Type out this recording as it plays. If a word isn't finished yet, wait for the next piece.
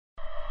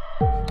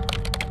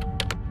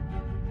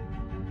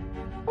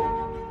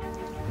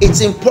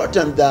It's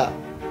important that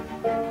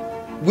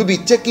we be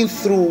taken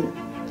through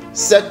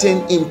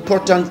certain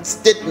important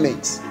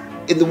statements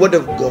in the Word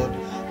of God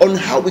on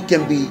how we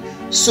can be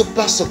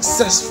super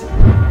successful,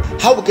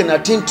 how we can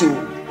attain to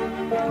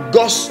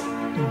God's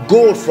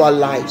goal for our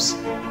lives,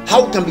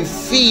 how we can be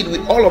filled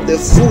with all of the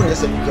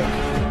fullness of God.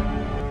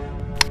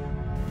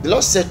 The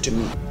Lord said to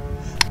me,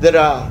 there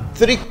are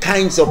 3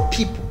 kinds of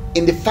people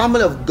in the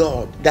family of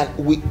God that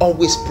will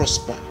always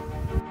prosper.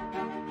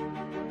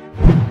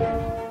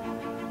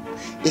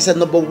 He said,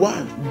 number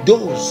 1,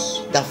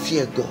 those that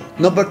fear God.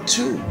 Number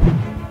 2,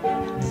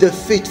 the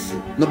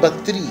faithful. Number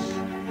 3,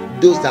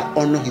 those that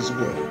honor His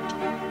word.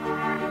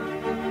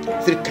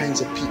 3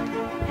 kinds of people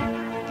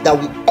that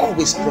will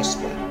always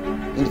prosper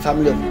in the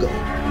family of God.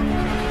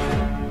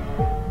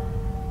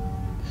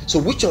 So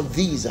which of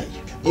these are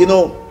you? You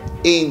know,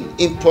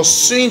 in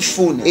pursuing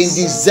fullness, in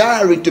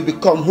desiring to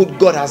become who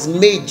God has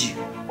made you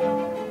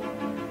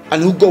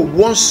and who God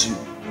wants you,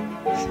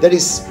 that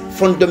is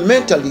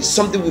fundamentally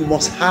something we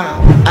must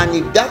have. And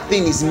if that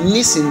thing is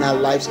missing in our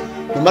lives,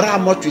 no matter how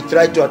much we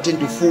try to attain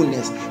to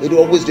fullness, it will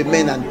always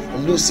remain an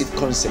elusive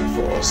concept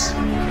for us.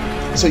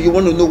 So you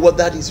want to know what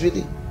that is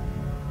really?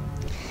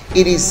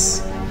 It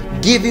is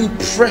giving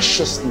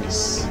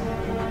preciousness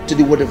to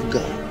the Word of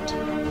God,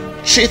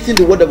 treating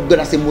the Word of God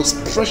as the most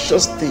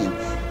precious thing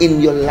in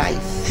your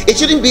life. It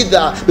shouldn't be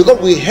that because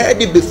we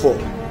heard it before,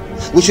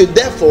 we should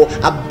therefore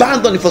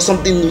abandon it for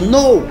something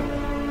new.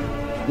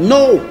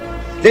 No.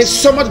 There's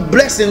so much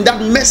blessing in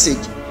that message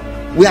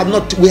we have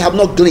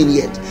not gleaned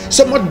yet.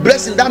 So much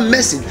blessing in that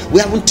message we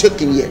haven't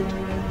taken yet.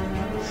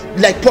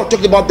 Like Paul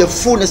talked about the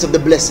fullness of the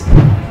blessing.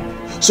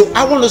 So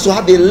I want us to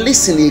have a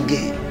listening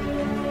again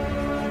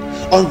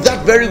on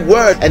that very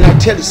word. And I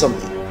tell you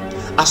something,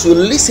 as we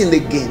listen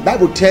again, the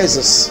Bible tells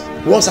us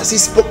once has He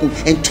spoken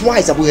and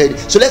twice have we heard it.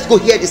 So let's go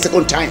hear it the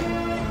second time,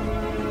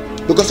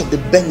 because of the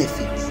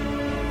benefits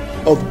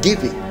of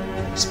giving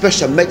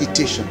special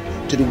meditation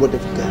to the Word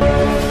of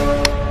God.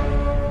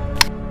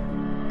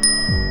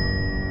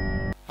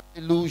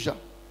 Hallelujah.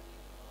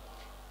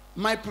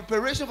 My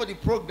preparation for the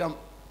program,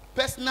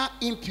 personal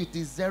input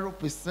is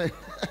 0%.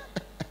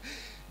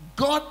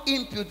 God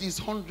input is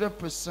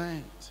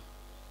 100%.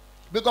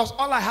 Because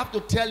all I have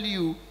to tell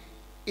you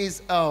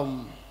is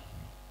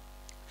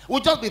will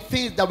just be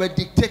things that were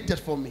dictated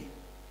for me.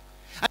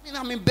 I mean,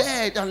 I'm in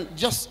bed and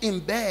just in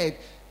bed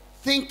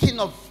thinking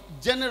of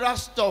general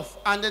stuff,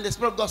 and then the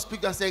Spirit of God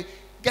speaks and says,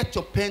 get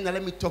your pen and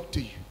let me talk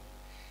to you.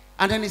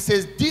 And then He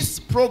says, this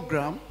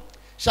program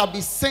shall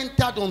be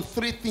centered on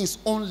 3 things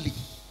only.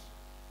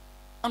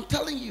 I'm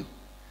telling you,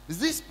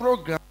 this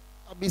program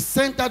shall be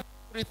centered on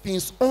 3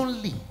 things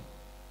only.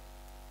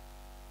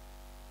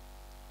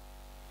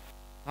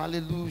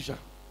 Hallelujah.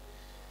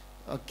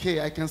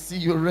 Okay, I can see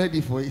you're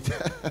ready for it.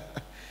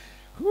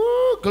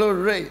 Woo,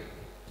 glory.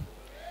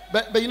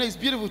 But you know, it's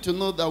beautiful to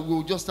know that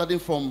we're just starting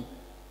from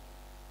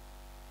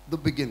the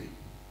beginning.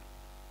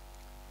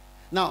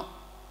 Now,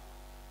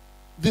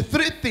 the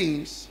 3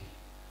 things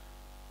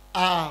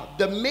are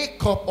the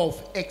makeup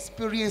of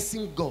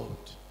experiencing God.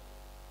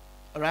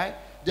 All right?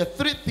 The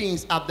 3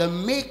 things are the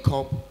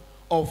makeup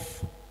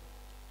of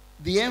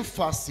the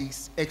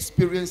emphasis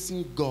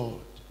experiencing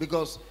God.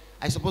 Because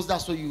I suppose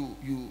that's what you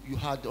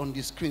had on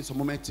the screen some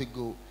moments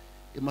ago.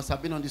 It must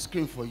have been on the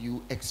screen for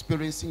you,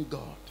 experiencing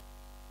God.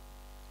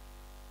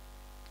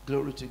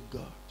 Glory to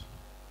God.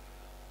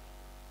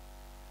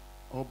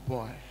 Oh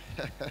boy.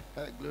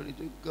 Glory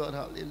to God.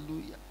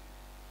 Hallelujah.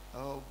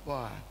 Oh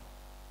boy.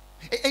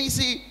 And you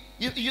see,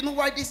 you know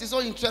why this is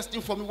so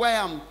interesting for me?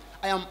 Why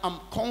I'm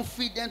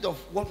confident of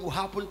what will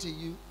happen to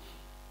you.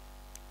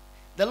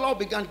 The Lord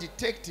began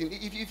detecting.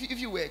 If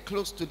you were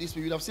close to this,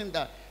 you would have seen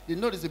that the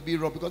note is a bit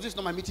rough, because this is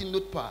not my meeting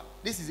notepad.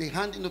 This is a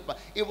handy notepad.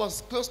 It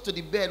was close to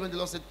the bed when the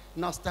Lord said,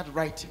 now start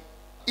writing.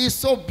 It's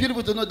so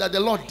beautiful to know that the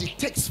Lord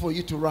detects for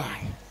you to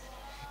write.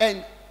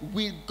 And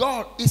with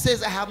God, He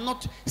says, I have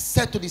not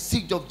said to the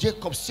seed of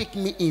Jacob, seek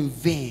me in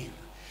vain.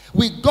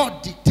 Will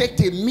God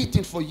detect a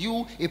meeting for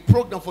you, a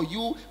program for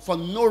you for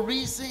no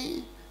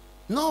reason?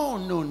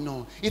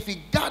 No. If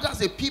He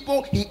gathers a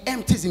people, He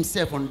empties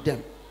Himself on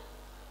them.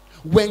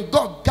 When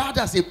God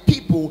gathers a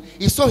people,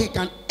 it's so He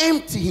can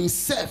empty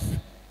Himself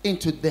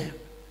into them.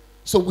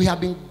 So we have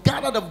been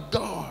gathered of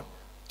God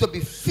to be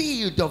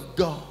filled of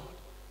God.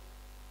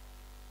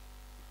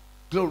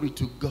 Glory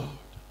to God.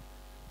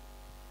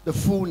 The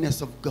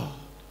fullness of God.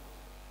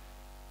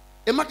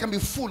 A man can be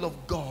full of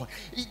God.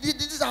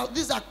 These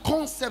are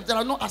concepts that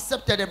are not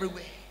accepted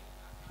everywhere.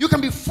 You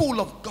can be full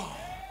of God.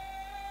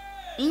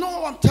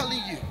 No, I'm telling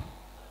you.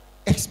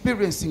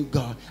 Experiencing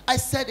God. I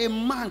said a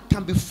man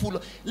can be full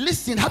of.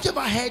 Listen, have you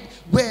ever heard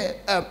where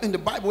in the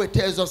Bible it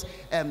tells us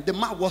the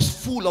man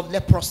was full of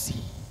leprosy?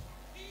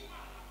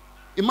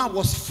 A man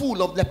was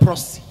full of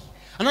leprosy.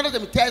 Another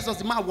time it tells us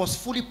the man was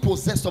fully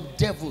possessed of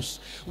devils,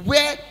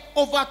 where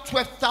over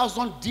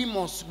 12,000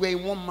 demons were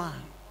in one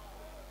man.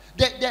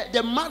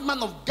 The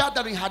madman of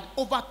gathering had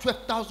over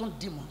 12,000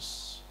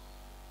 demons.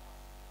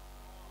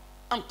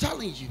 I'm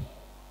telling you.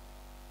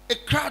 a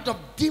crowd of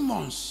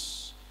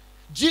demons.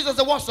 Jesus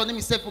said, what's your name?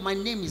 He said, for my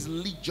name is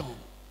Legion.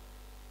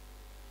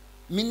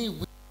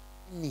 Meaning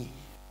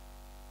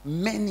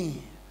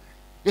many.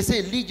 They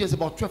say Legion is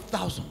about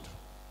 12,000.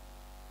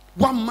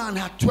 One man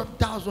had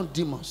 12,000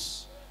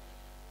 demons.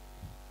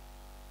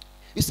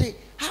 You say,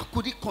 how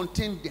could he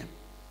contain them?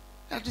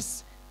 That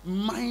is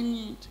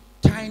mind,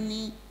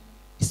 tiny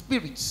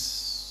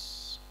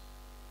spirits.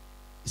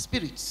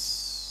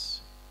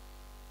 Spirits.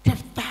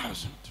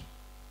 12,000.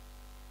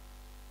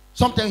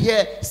 Sometimes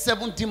here,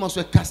 7 demons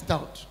were cast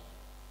out.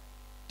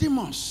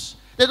 Demons.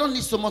 They don't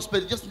need so much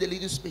space, just need a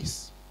little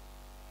space.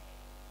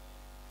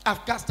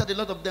 I've casted a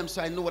lot of them,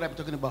 so I know what I'm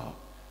talking about.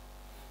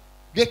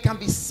 They can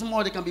be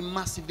small, they can be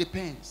massive,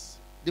 depends.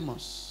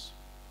 Demons.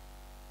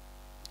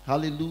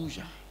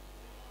 Hallelujah.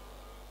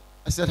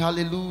 I said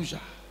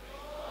hallelujah.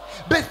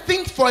 But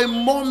think for a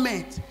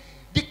moment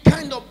the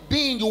kind of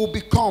being you will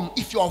become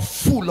if you are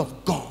full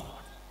of God.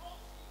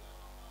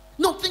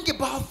 No, think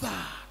about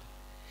that.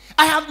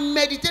 I have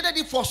meditated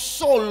it for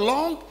so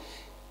long,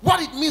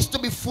 what it means to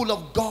be full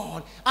of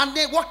God, and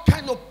then what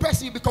kind of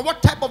person you become,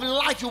 what type of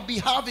life you'll be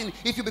having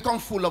if you become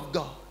full of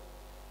God.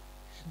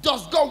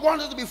 Does God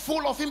want us to be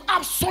full of Him?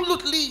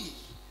 Absolutely.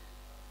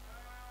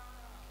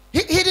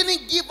 He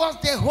didn't give us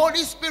the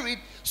Holy Spirit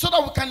so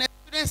that we can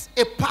experience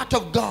a part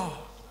of God.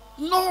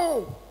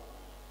 No.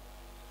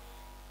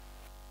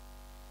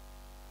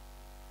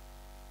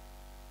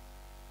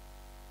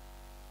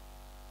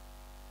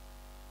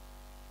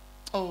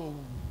 Oh,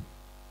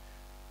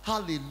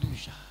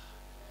 hallelujah.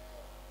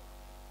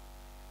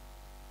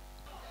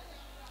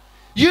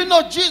 You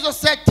know, Jesus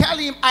said, tell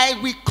him I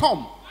will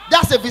come.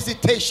 That's a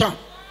visitation.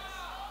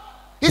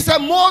 He said,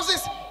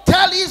 Moses,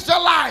 tell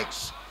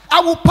Israelites,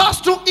 I will pass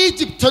through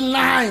Egypt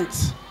tonight.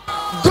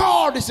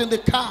 God is in the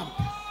camp.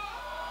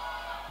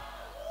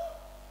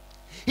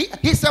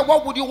 He said,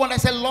 what would you want? I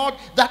said, Lord,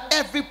 that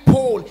every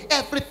pole,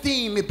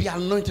 everything may be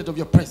anointed of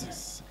your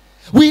presence.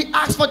 We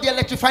ask for the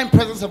electrifying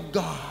presence of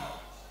God.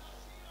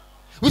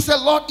 We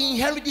said, Lord,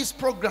 inherit this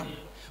program.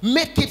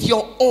 Make it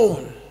your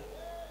own.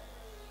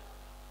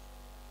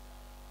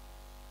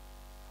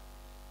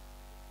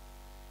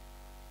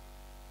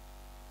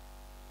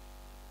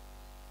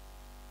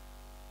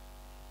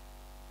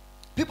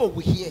 People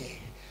will hear,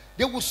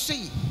 they will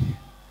see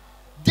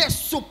the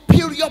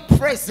superior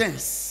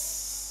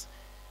presence.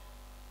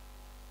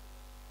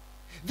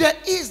 There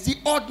is the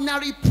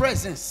ordinary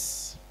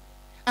presence,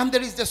 and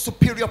there is the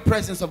superior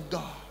presence of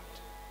God.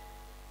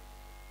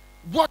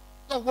 What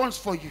God wants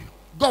for you,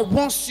 God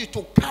wants you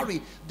to carry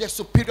the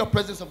superior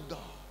presence of God.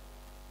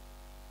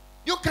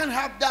 You can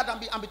have that and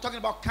be talking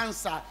about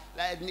cancer,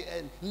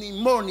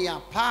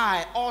 pneumonia,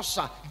 pie,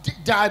 ulcer,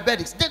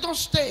 diabetics. They don't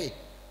stay.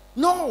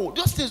 No,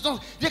 those things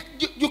don't.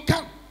 You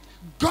can't.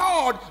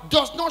 God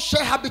does not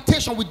share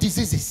habitation with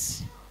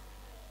diseases.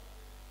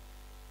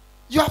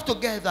 You have to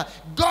get that.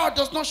 God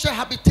does not share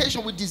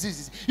habitation with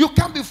diseases. You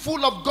can't be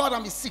full of God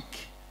and be sick.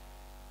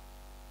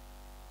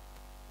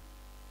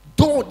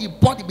 Though the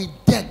body be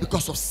dead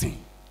because of sin.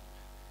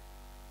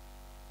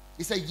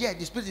 He said, yeah,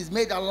 the spirit is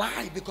made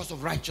alive because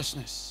of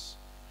righteousness.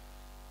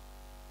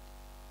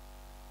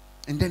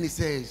 And then he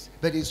says,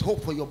 but there is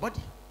hope for your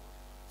body.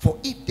 For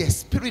if the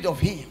spirit of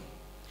him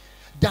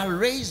that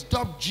raised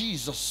up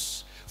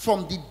Jesus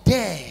from the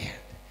dead.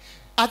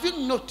 Have you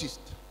noticed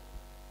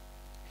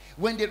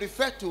when they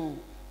refer to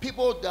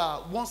people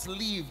that once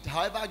lived,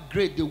 however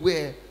great they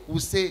were, will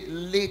say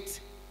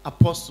late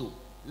apostle,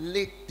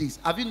 late this.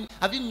 Have you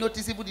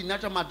noticed even the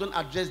natural man don't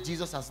address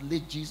Jesus as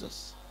late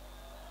Jesus?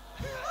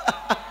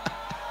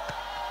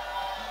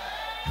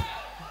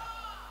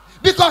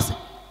 Because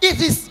it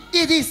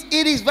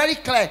is very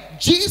clear.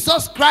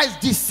 Jesus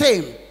Christ the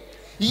same.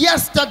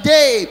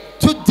 Yesterday,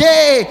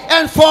 today,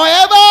 and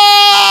forever.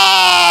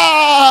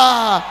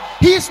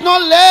 He's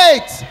not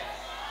late.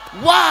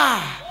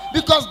 Why?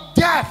 Because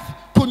death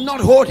could not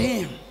hold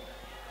him.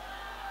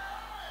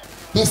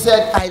 He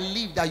said, I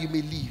live that you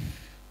may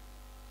live.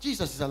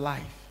 Jesus is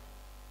alive.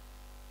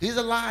 He's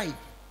alive.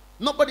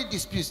 Nobody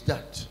disputes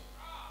that.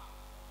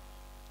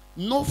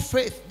 No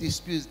faith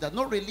disputes that.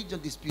 No religion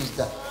disputes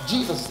that.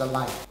 Jesus is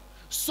alive.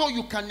 So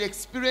you can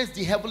experience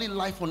the heavenly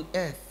life on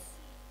earth.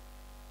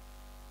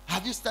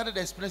 Have you started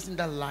experiencing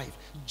that life?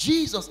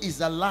 Jesus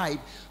is alive,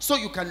 so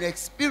you can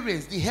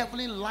experience the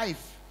heavenly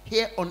life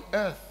here on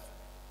earth.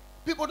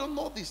 People don't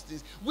know these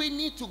things. We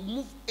need to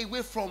move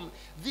away from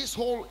this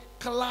whole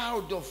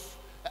cloud of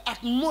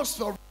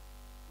atmosphere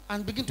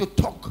and begin to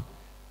talk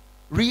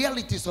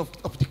realities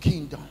of the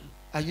kingdom.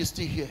 Are you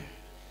still here?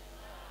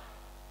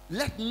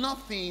 Let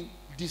nothing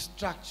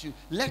distract you.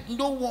 Let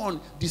no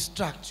one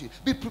distract you.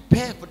 Be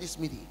prepared for this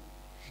meeting.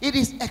 It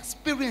is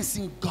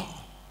experiencing God.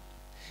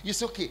 You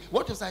say, okay,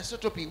 what is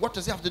isotropy? What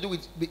does it have to do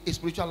with a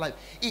spiritual life?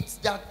 It's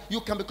that you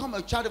can become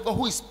a child of God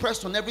who is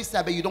pressed on every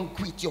side, but you don't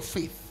quit your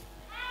faith.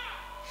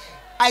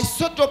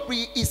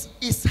 Isotropy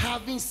is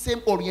having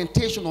same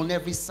orientation on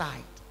every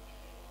side.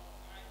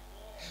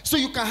 So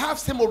you can have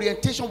same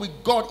orientation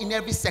with God in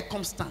every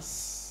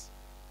circumstance.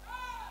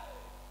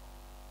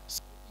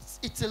 So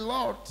It's a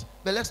lot,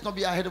 but let's not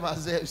be ahead of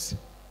ourselves.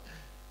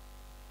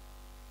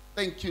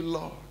 Thank you,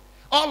 Lord.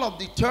 All of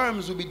the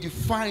terms will be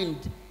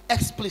defined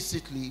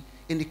explicitly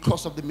in the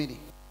course of the meeting.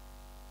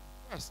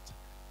 First,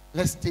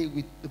 let's stay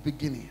with the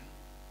beginning.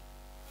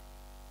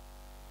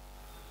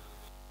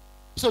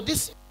 So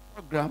this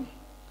program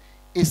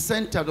is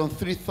centered on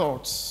 3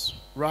 thoughts,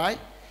 right?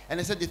 And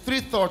I said the 3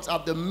 thoughts are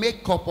the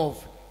makeup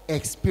of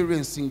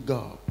experiencing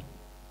God.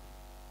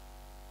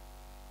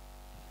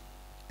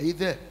 Are you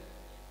there?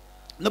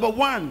 Number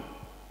 1,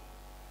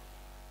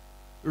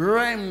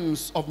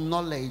 realms of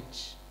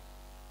knowledge,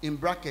 in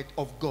bracket,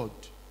 of God.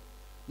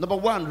 Number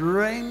 1,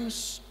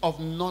 realms of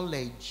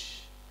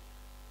knowledge,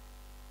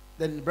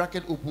 then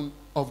bracket open,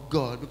 of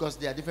God, because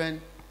there are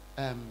different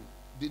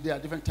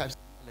types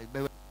of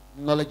knowledge,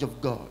 knowledge of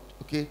God.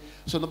 Okay,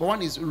 so number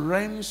 1 is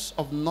realms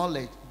of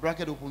knowledge,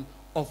 bracket open,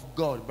 of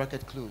God,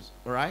 bracket close.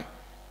 All right,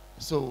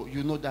 so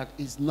you know that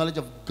is knowledge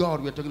of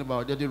God we're talking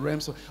about. The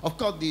realms of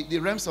course, the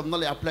realms of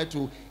knowledge apply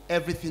to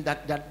everything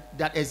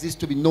that exists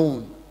to be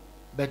known,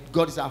 but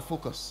God is our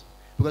focus,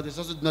 because there's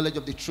also knowledge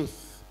of the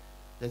truth.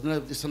 There's knowledge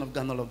of the Son of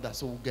God and all of that,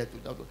 so we'll get to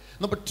that.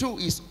 Number 2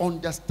 is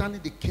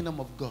understanding the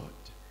kingdom of God.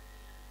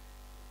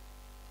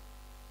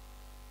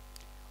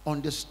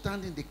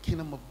 Understanding the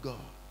kingdom of God.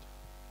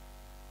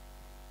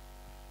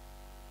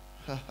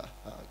 Glory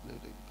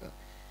to God.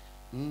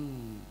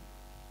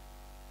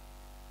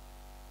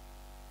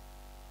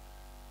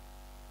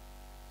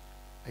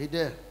 Are you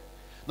there?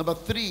 Number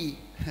 3,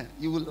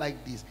 you will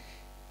like this.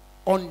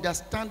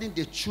 Understanding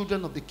the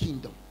children of the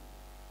kingdom.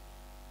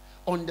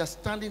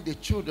 Understanding the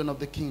children of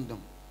the kingdom.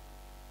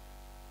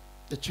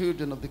 The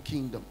children of the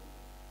kingdom.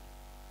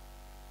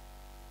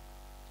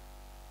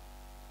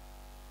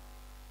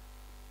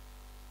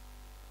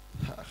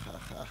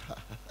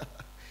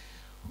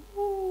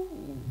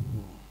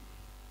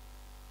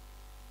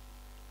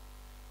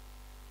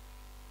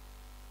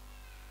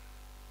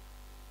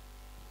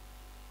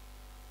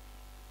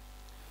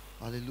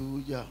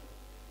 Hallelujah.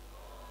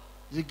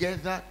 You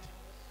get that?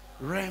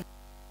 Realm.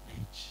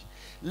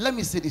 Let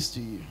me say this to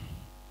you.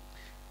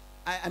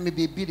 I may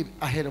be a bit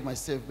ahead of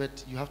myself,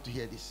 but you have to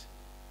hear this.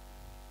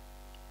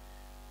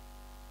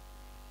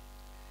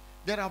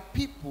 There are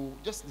people,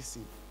 just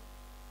listen,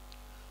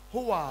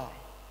 who are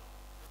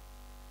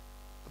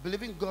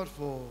believing God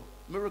for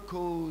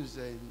miracles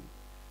and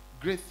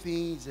great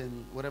things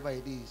and whatever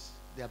it is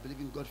they are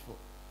believing God for.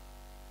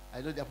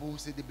 I know there are people who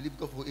say they believe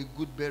God for a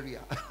good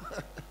burial.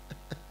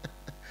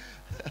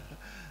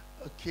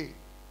 Okay,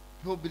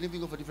 people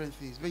believing God for different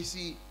things. But you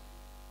see,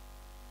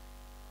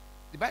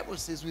 the Bible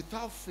says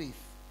without faith,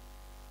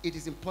 it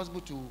is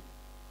impossible to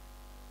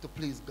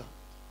please God,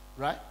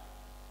 right?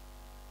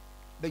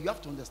 But you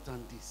have to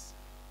understand this.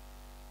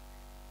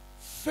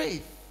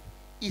 Faith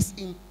is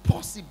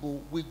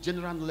impossible with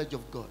general knowledge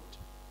of God.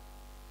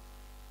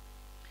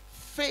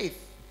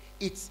 Faith,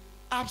 it's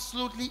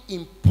absolutely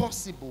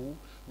impossible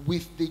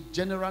with the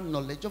general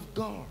knowledge of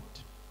God.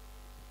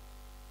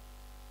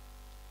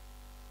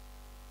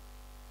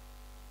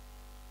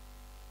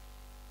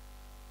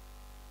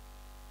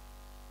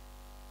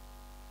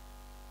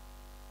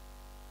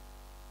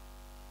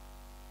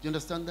 Do you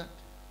understand that?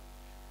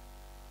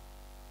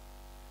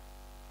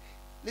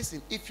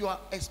 Listen, if you are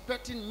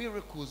expecting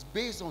miracles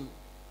based on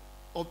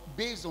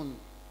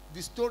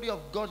the story of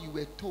God you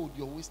were told,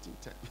 you're wasting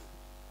time.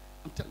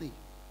 I'm telling you.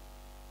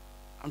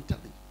 I'm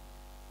telling you.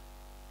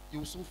 You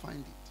will soon find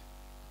it.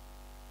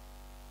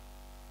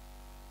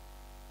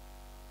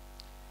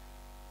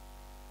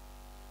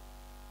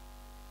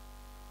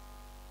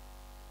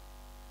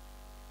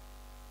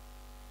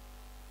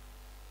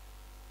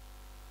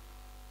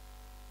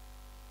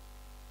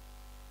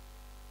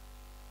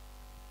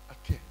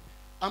 Okay.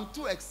 I'm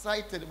too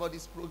excited about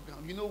this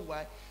program. You know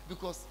why?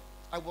 Because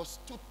I was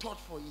too taught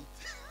for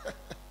it.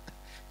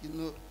 You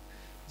know, do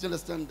you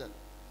understand that?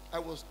 I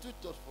was too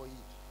taught for it.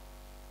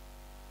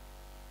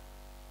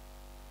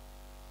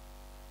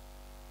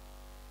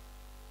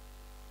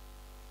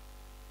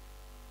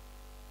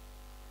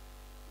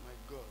 My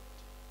God.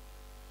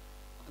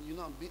 And you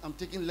know, I'm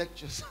taking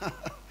lectures,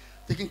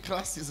 taking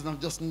classes, and I'm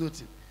just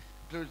noting.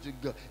 Glory to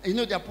God. And you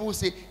know, there are people who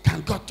say,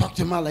 can God talk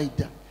to a man like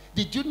that?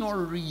 Did you not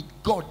read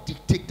God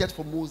dictated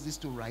for Moses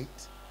to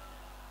write?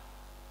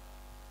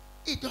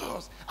 It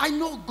does. I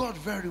know God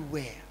very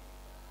well.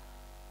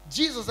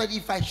 Jesus said,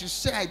 if I should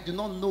say I do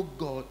not know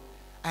God,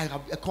 I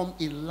have become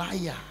a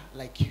liar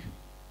like you.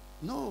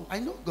 No, I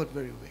know God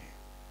very well.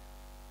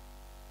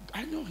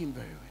 I know him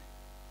very well.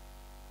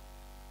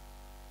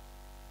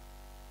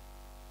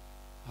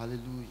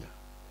 Hallelujah.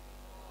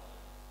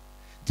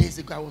 Days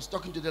ago, I was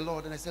talking to the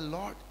Lord and I said,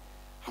 Lord,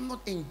 I'm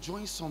not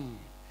enjoying some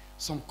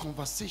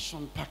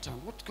conversation pattern.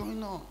 What's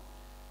going on?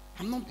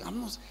 I'm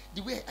not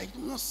the way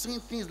I'm not saying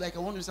things like I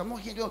want to say. I'm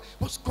not hearing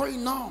what's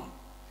going on.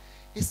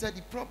 He said,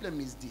 the problem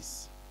is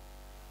this.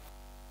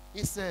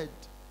 He said,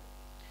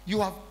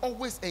 you have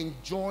always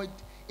enjoyed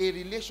a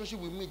relationship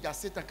with me that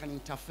Satan can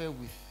interfere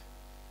with.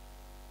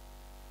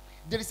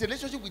 There is a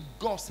relationship with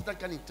God Satan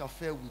can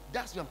interfere with.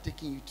 That's where I'm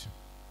taking you to.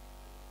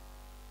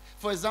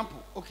 For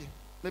example, okay,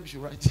 Maybe you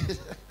should write it.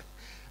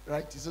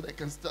 Write it so that I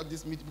can start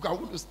this meeting. Because I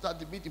want to start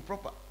the meeting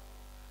proper.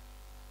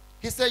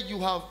 He said, you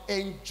have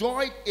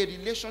enjoyed a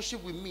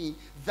relationship with me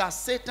that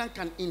Satan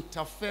can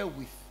interfere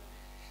with.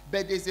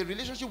 But there's a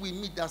relationship with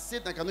me that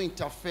Satan cannot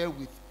interfere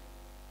with.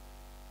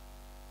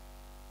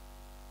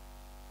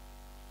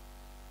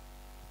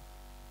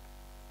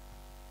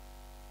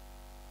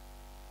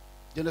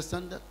 Do you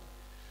understand that?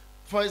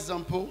 For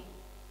example,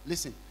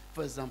 listen,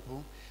 for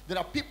example, there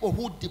are people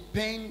who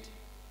depend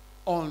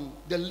on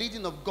the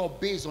leading of God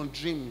based on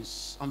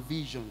dreams and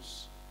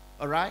visions.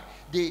 All right?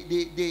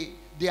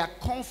 Their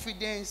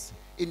confidence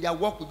in their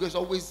work with God is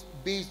always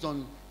based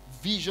on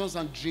visions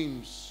and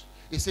dreams.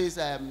 It says,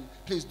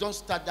 please don't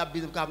start that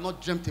business because I've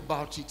not dreamt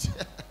about it.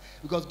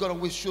 Because God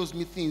always shows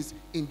me things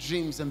in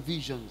dreams and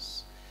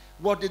visions.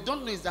 What they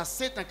don't know is that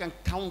Satan can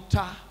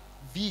counter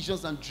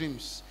visions and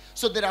dreams.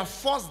 So there are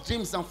false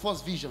dreams and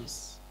false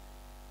visions.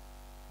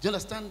 Do you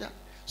understand that?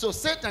 So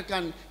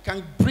Satan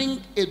can bring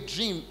a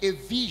dream, a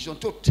vision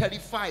to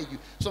terrify you.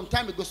 Some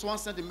time ago, someone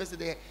sent a message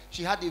there.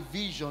 She had a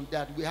vision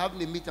that we're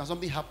having a meeting and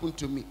something happened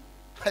to me.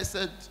 I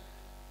said,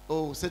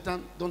 oh,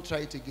 Satan, don't try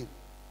it again.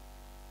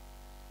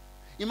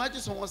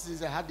 Imagine someone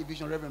says, I had the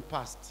vision, Reverend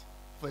passed.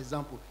 For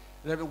example,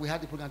 Reverend, we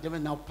had the program,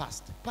 Reverend now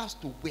passed.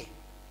 Passed to where?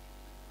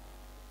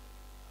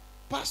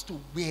 Passed to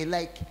where?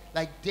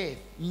 Like death,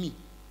 me.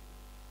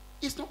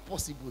 It's not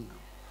possible now.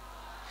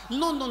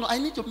 No. I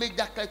need to make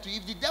that clear to you.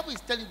 If the devil is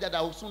telling that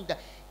I will soon die,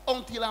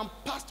 until I'm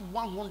past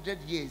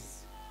 100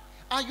 years.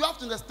 And you have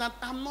to understand,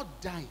 I'm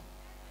not dying.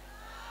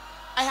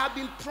 I have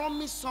been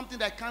promised something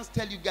that I can't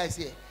tell you guys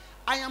here.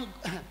 I am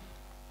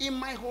in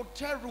my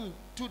hotel room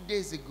 2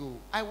 days ago.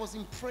 I was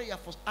in prayer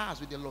for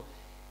hours with the Lord.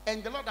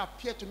 And the Lord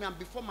appeared to me, and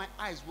before my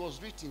eyes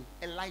was written,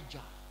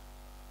 Elijah.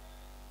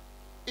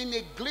 In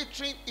a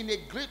glittery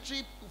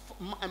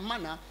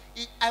manner,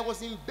 I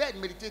was in bed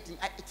meditating.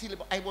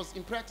 I was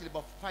in prayer till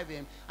about 5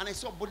 a.m. and I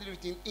saw body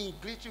written in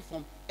glittery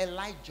form,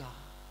 Elijah.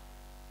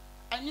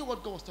 I knew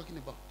what God was talking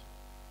about.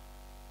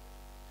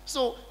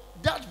 So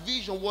that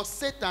vision was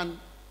Satan.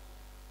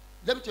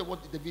 Let me tell you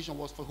what the vision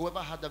was for whoever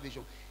had that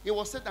vision. It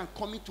was Satan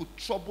coming to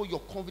trouble your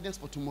confidence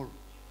for tomorrow.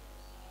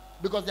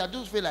 Because there are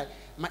those who feel like,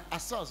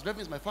 as far as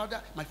Reverend is my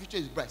father, my future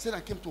is bright.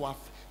 Satan came to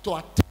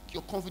attack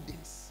your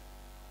confidence.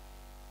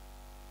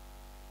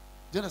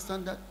 Do you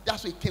understand that?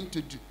 That's what he came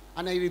to do.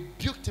 And I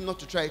rebuked him not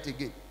to try it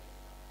again.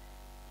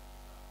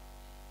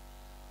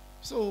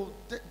 So,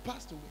 that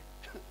passed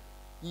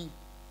away.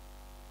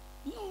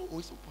 No,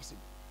 it's not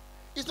possible.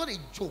 It's not a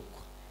joke.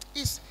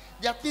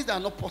 There are things that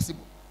are not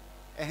possible.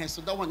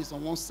 So that one is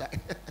on one side.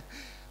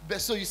 But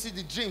so you see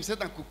the dream,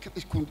 Satan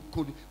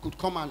could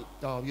come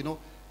and,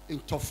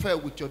 interfere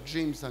with your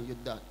dreams and your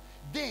that.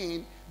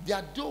 Then, there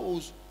are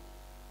those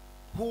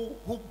who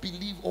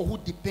believe or who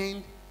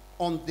depend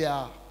on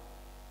their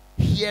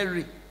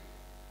hearing.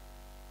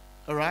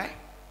 All right?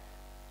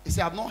 They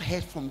say, I've not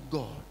heard from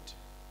God.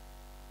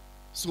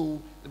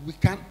 So we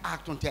can't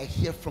act until I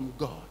hear from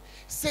God.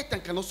 Satan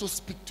can also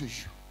speak to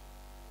you.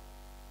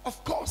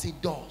 Of course he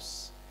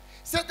does.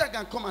 Satan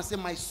can come and say,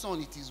 my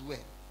son, it is well.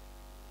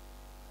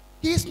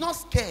 He is not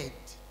scared.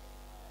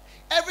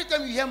 Every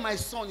time you hear my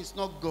son, it's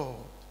not God.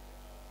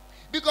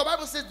 Because the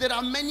Bible says there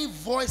are many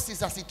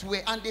voices as it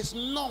were, and there's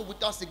none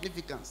without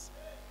significance.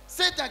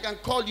 Satan can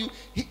call you.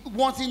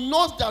 Once he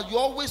knows that you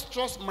always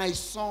trust my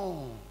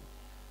son,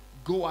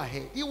 go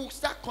ahead. He will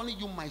start calling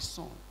you my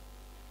son.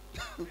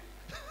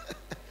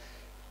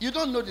 You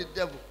don't know the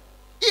devil.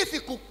 If he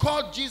could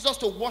call Jesus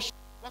to worship,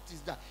 what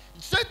is that?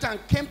 Satan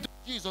came to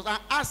Jesus and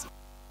asked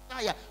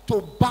Messiah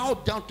to bow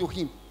down to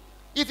him.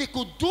 If he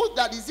could do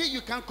that, is it you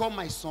can't call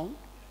my son?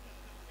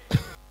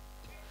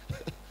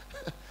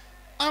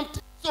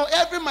 So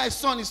every my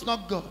son is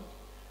not God.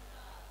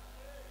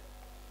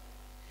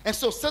 And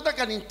so Satan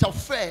can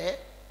interfere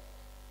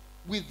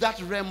with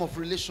that realm of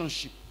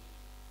relationship.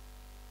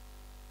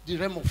 The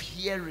realm of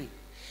hearing.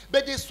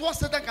 But there's what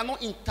Satan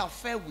cannot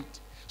interfere with.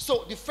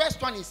 So the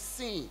first one is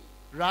sin,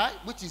 right?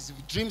 Which is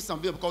dreams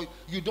and visions, because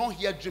you don't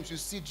hear dreams, you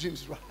see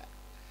dreams, right?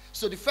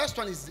 So the first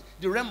one is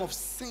the realm of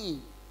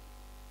sin.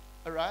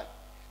 All right?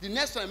 The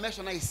next one I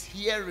mentioned is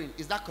hearing.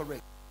 Is that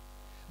correct?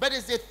 But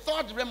there's a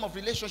third realm of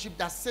relationship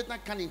that Satan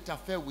can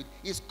interfere with.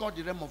 It's called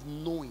the realm of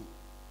knowing.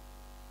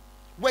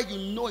 Where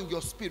you know in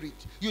your spirit.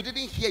 You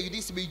didn't hear, you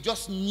didn't see, but you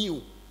just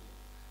knew.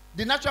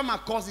 The natural man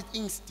calls it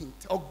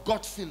instinct or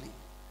gut feeling.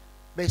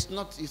 But it's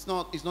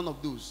none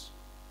of those.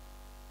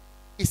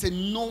 It's a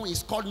knowing.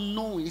 It's called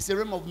knowing. It's a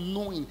realm of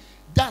knowing.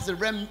 That's the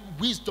realm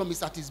wisdom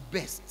is at its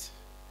best.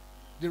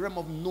 The realm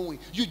of knowing.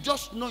 You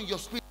just know in your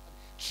spirit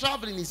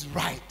traveling is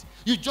right.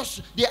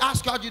 They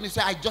ask you how do you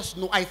say, I just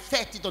know. I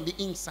felt it on the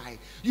inside.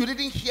 You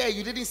didn't hear,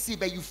 you didn't see,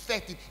 but you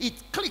felt it. It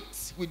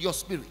clicked with your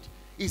spirit.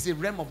 It's a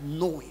realm of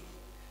knowing.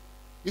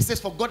 It says,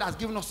 for God has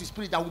given us His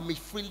Spirit that we may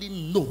freely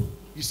know.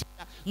 You see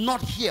that?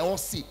 Not hear or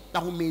see,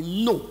 that we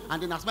may know.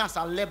 And then as much as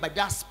are led by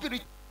that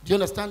Spirit. Do you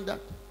understand that?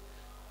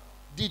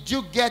 Did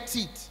you get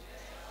it?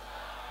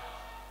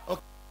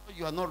 Okay.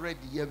 You are not ready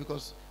here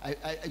because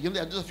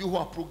those of you who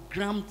are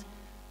programmed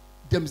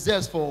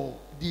themselves for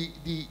the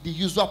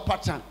usual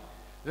pattern.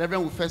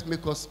 Reverend will first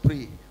make us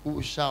pray. We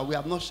will shout. We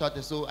have not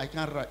shouted, so I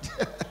can't write.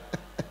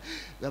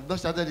 We have not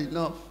shouted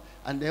enough.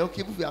 And then,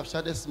 okay, if we have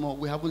shouted small,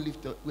 we have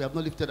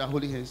not lifted our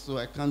holy hands, so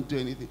I can't do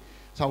anything.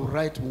 So I'll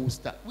write when we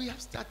start. We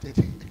have started.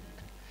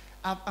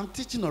 I'm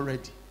teaching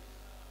already.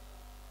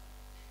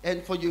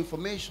 And for your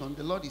information,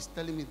 the Lord is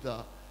telling me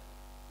that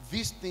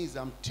these things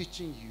I'm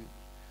teaching you,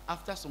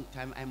 after some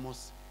time, I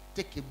must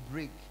take a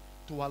break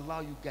to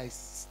allow you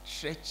guys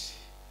stretch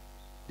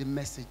the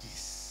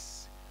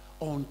messages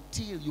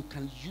until you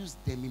can use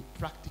them in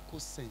practical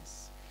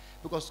sense.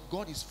 Because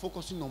God is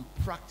focusing on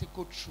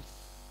practical truth,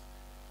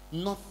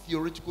 not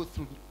theoretical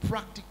truth,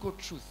 practical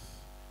truth.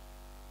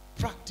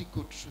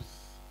 Practical truth.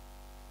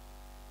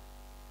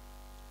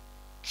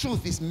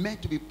 Truth is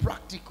meant to be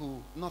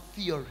practical, not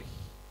theory.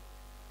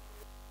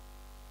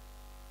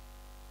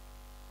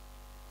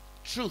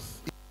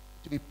 Truth is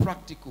meant to be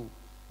practical,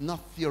 not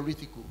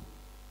theoretical.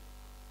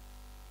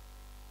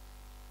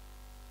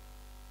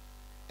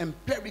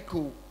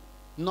 Empirical,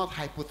 not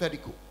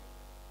hypothetical.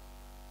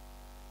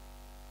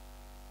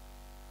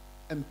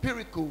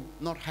 Empirical,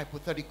 not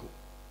hypothetical.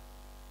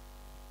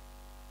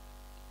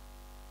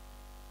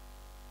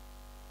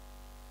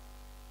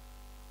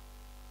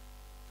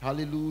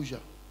 Hallelujah.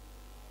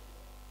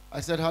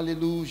 I said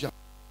hallelujah.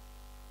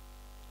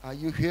 Are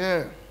you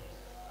here?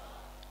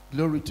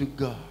 Glory to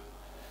God.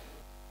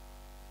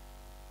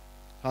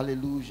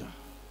 Hallelujah.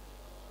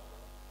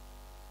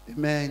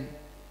 Amen.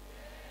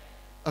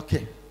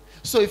 Okay.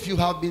 So if you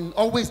have been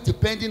always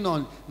depending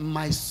on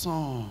my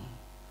son,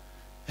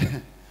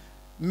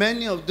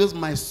 many of those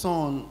my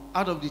son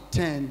out of the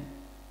 10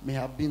 may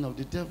have been of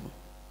the devil.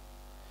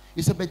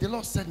 You said, but the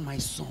Lord said my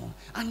son,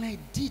 and I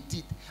did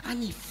it,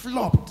 and he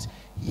flopped.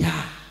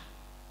 Yeah.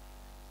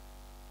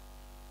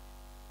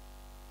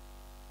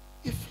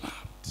 He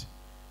flopped.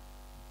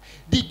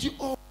 Did you,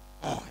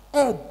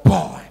 oh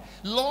boy,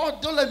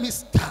 Lord, don't let me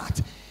start.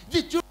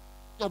 Did you read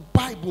the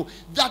Bible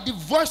that the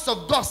voice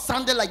of God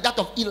sounded like that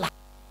of Eli?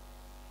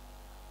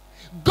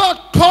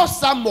 God called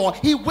Samuel,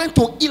 he went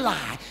to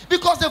Eli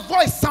because the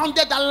voice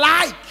sounded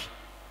alike.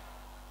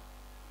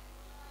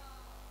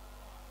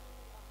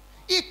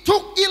 It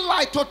took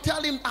Eli to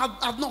tell him,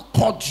 I've not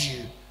called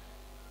you.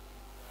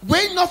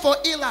 Wait not for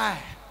Eli.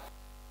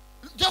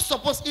 Just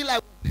suppose Eli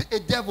was a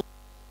devil.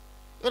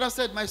 He would have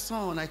said, my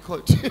son, I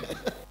called you.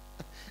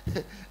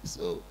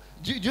 So,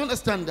 do you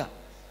understand that?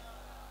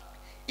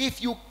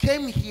 If you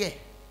came here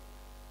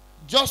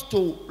just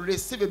to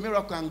receive a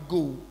miracle and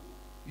go,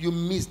 you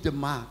missed the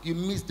mark. You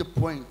missed the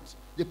point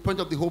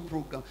of the whole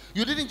program.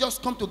 You didn't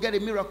just come to get a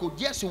miracle.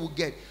 Yes, you will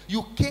get.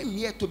 You came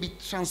here to be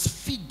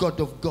transfigured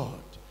of God.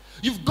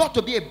 You've got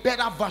to be a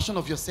better version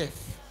of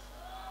yourself.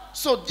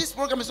 So this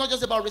program is not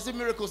just about receiving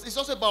miracles. It's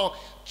also about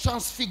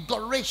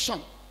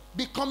transfiguration.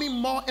 Becoming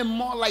more and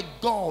more like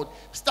God.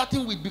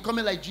 Starting with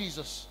becoming like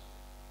Jesus.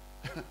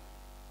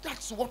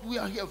 That's what we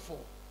are here for.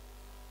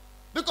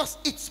 Because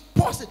it's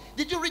possible.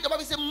 Did you read the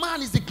Bible? It says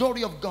man is the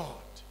glory of God.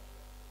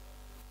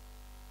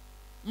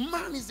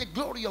 Man is the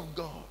glory of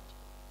God.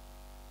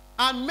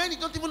 And many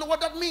don't even know what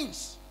that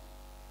means.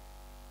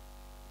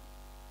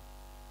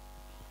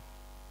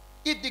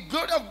 If the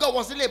glory of God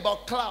was really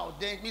about cloud,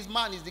 then it means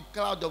man is the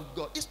cloud of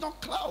God. It's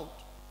not cloud.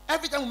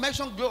 Every time we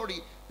mention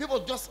glory, people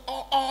just,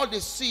 all they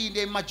see in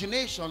their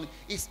imagination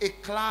is a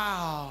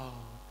cloud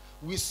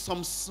with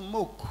some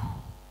smoke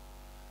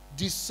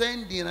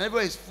descending, and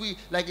everywhere is free,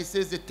 like it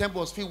says the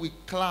temple was filled with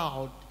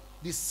cloud,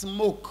 the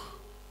smoke,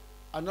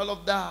 and all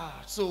of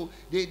that. So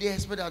they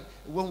expect that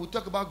when we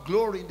talk about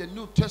glory in the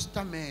New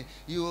Testament,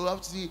 you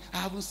have to see, I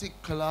haven't seen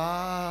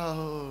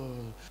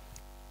cloud.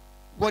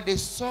 What they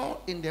saw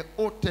in the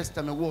Old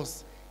Testament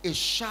was a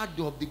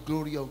shadow of the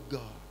glory of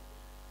God.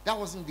 That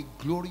wasn't the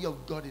glory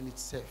of God in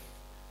itself.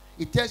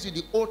 It tells you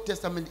the Old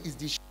Testament is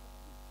the shadow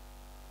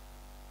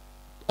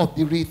of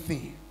the real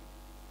thing.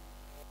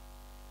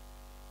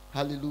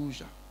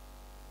 Hallelujah.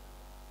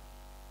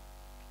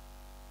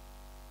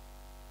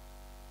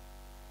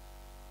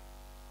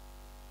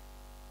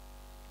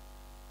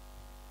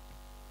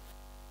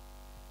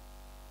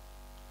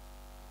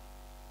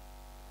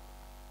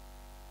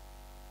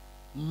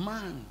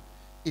 Man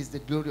is the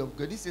glory of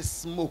God. This is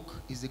smoke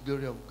is the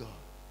glory of God.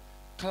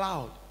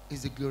 Cloud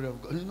is the glory of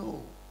God.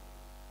 No.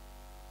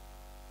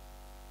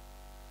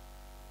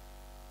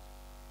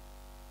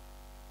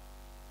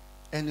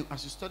 And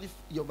as you study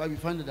your Bible, you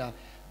find that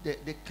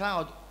the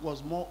cloud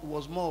was more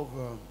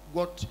of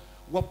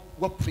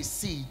what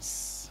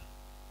precedes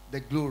the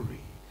glory,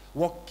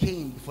 what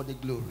came before the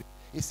glory.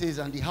 It says,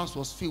 and the house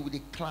was filled with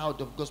the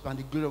cloud of gospel, and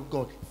the glory of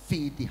God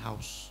filled the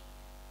house.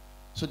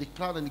 So the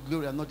cloud and the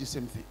glory are not the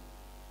same thing.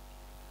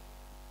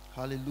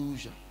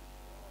 Hallelujah.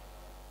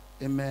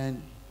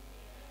 Amen.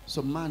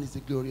 So man is the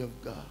glory of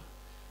God.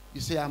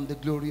 You say, I'm the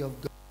glory of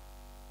God.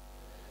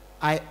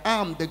 I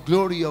am the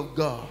glory of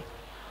God.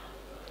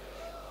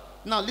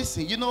 Now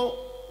listen, you know,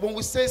 when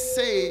we say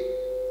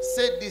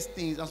these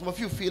things, and some of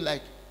you feel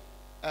like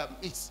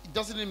it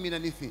doesn't even mean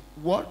anything.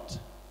 What?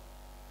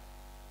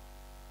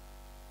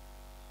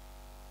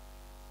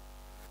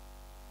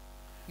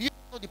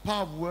 the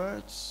power of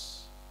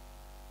words?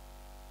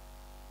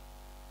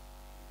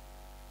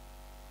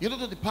 You don't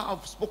know the power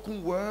of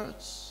spoken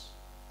words?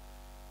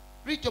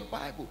 Read your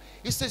Bible.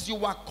 It says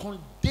you are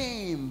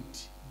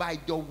condemned by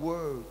the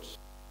words.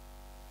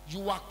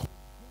 You are condemned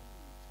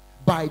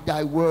by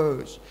thy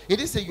words. It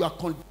didn't say you are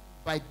condemned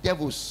by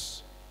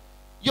devils.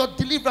 Your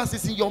deliverance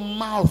is in your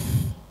mouth.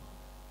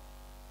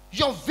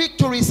 Your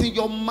victory is in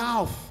your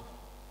mouth.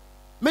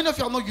 Many of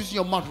you are not using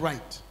your mouth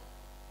right.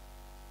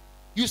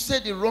 You say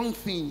the wrong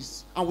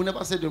things and will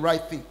never say the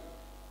right thing.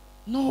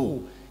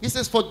 No. It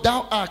says, for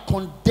thou art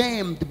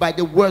condemned by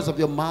the words of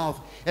your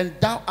mouth, and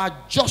thou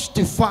art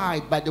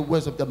justified by the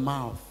words of the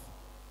mouth.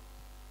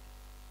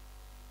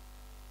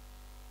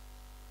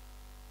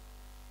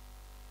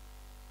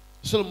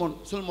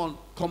 Solomon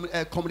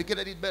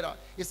communicated it better.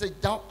 He said,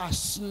 thou art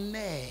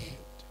snared.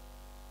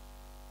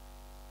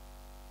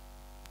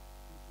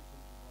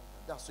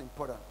 That's so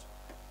important.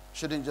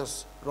 Shouldn't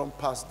just run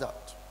past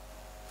that.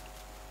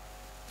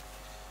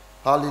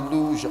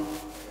 Hallelujah.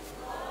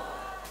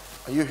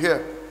 Are you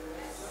here?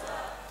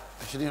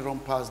 I shouldn't run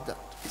past that.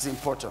 It's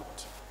important.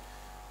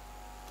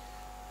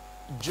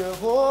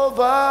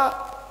 Jehovah,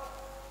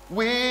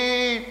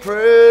 we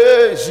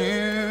praise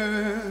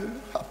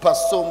you.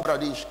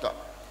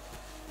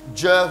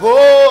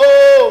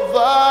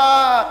 Jehovah,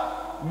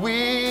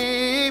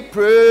 we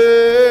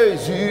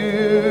praise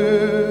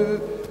you.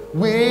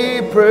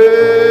 We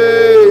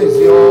praise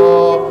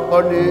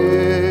your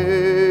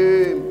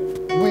name.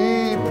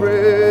 We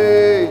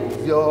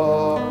praise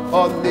your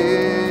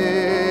name.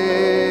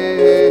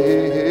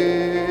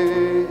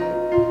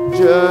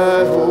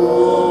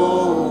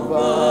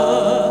 Jehovah,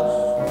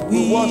 we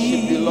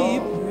worship the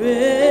Lord.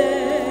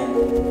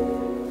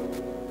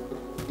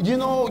 You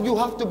know, you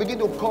have to begin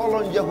to call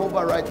on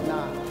Jehovah right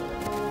now,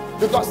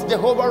 because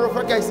Jehovah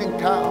Rapha is in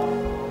town.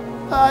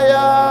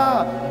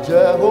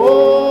 Jehovah,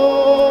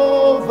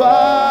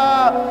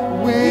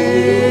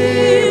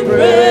 we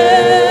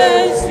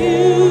praise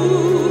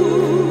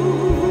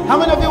you. How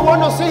many of you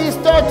want to see his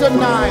star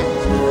tonight?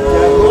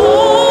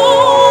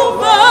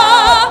 Jehovah,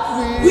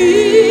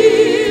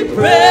 we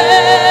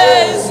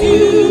praise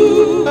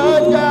you.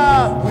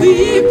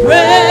 We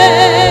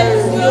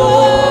praise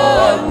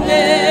your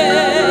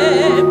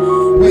name.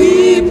 We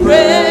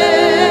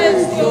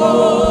praise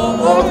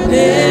your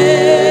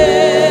name.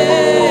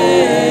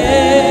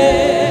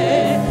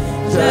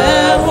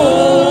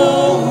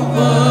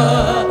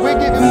 Jehovah, we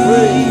give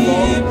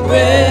you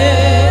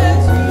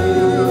praise,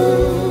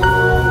 Lord.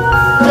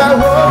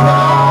 Jehovah.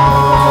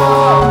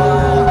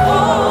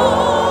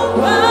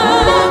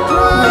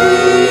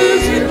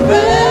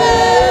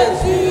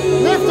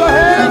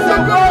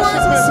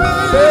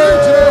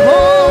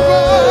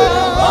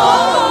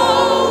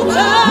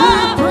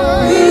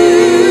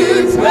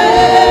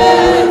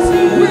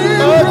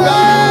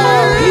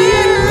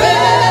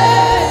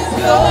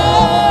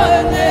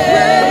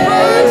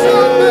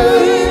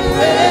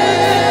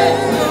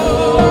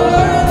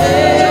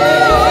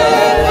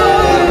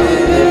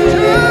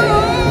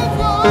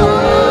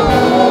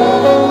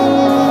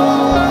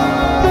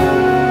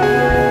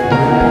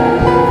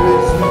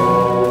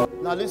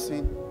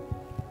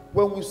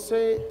 When we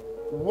say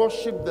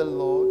worship the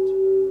Lord,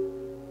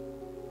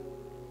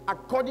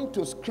 according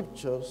to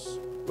scriptures,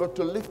 we're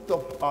to lift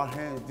up our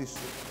hands this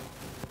way.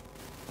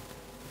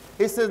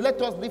 It says, let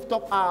us lift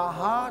up our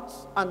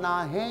hearts and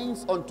our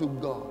hands unto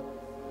God.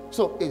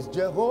 So it's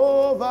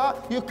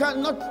Jehovah. You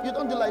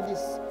don't do like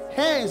this.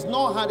 Hands,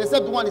 no hand,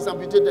 except one is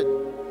amputated.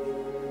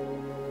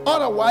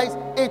 Otherwise,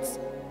 it's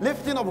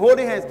lifting of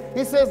holy hands.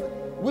 He says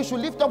we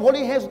should lift up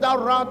holy hands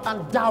without wrath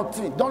and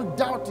doubting. Don't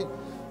doubt it.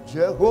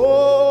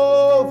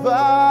 Jehovah,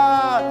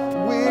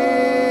 we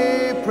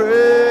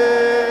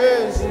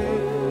praise you.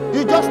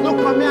 You just look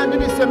at me and do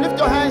the same. Lift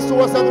your hands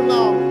towards heaven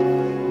now.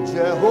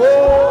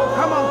 Jehovah,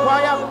 come on,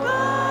 choir.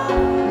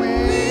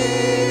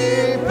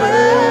 We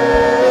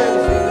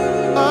praise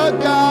you. Oh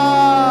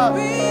God,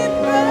 we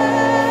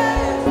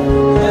praise you.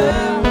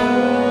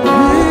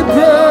 We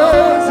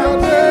praise your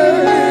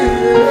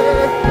name.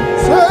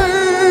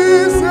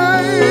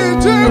 Say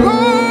Jehovah.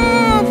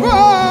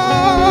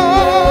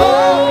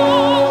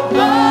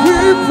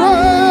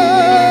 Jehovah,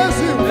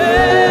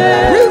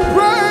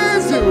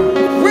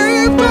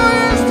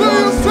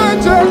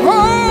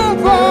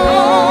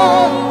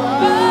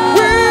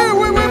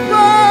 we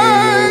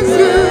praise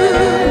you.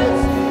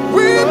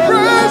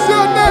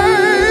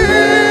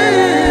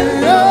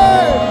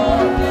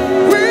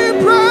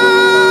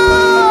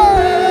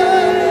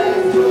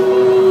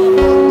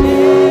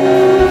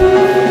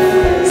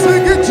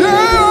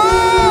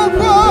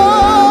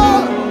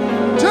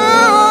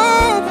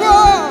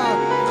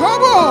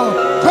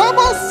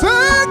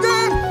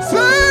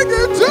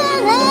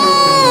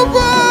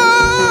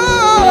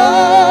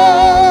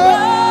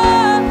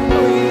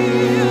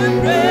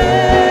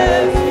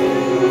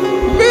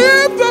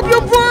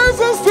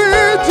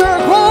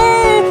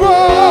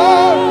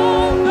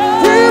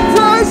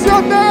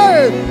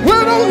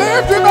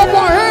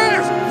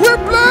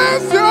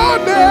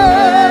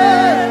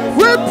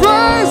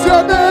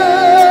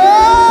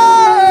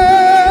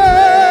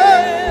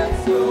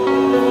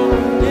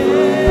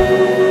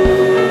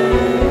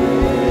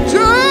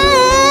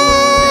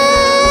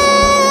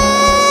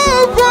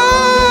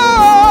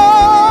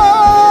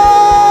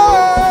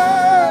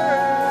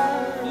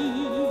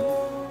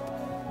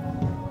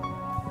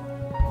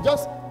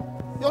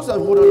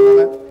 hold on a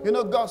moment. You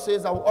know, God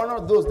says, I will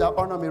honor those that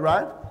honor me,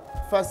 right?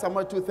 1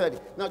 Samuel 2:30.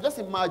 Now, just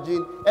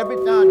imagine every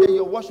time that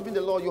you're worshiping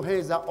the Lord, your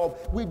hands are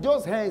up. Will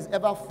those hands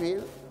ever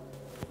fail?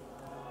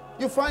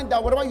 You find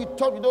that whatever you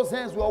touch with those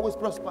hands will always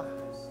prosper.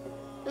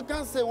 You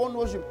can't say one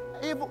worship.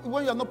 Even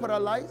when you're not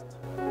paralyzed,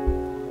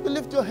 you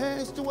lift your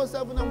hands towards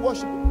heaven and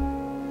worship.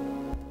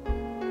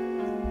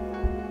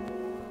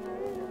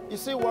 You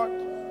see what?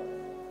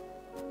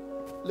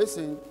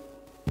 Listen.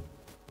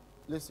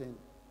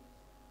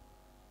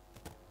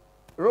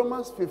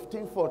 Romans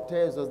 15:4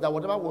 tells us that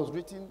whatever was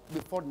written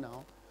before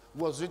now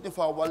was written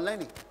for our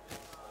learning.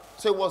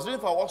 So it was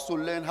written for us to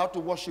learn how to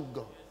worship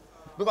God.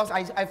 Because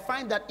I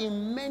find that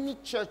in many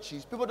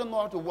churches, people don't know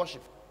how to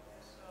worship.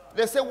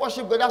 They say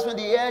worship God, that's when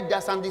the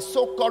elders and the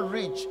so-called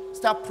rich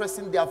start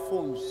pressing their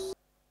phones.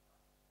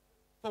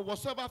 For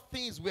whatsoever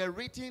things were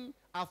written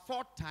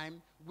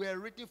aforetime were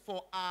written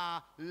for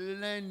our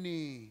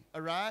learning.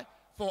 All right?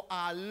 For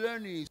our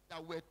learning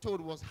that we're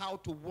told was how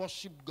to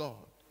worship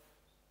God.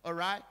 All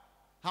right?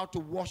 How to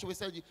worship. We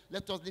said,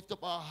 let us lift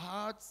up our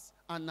hearts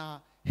and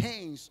our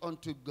hands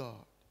unto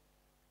God.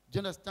 Do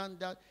you understand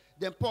that?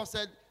 Then Paul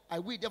said, I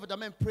will therefore that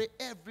men pray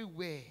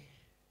everywhere.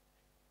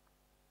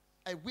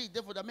 I will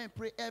therefore that men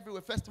pray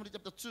everywhere. 1 Timothy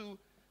chapter 2.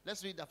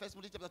 Let's read that. 1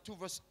 Timothy chapter 2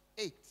 verse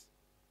 8.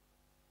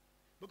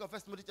 Book of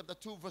 1 Timothy chapter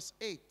 2 verse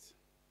 8.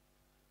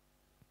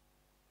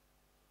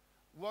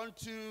 1,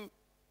 2,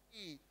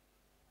 3.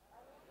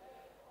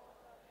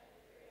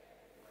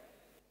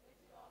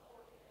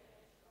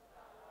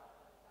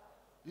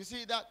 You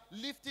see that?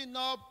 Lifting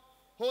up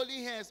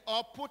holy hands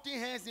or putting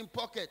hands in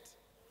pocket.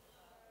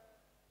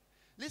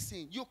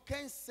 Listen, you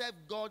can't serve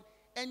God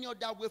any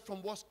other way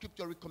from what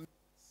Scripture recommends.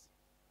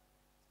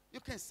 You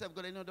can't serve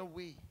God any other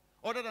way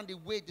other than the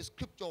way the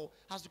Scripture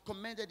has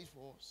recommended it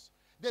for us.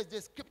 There's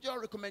the scriptural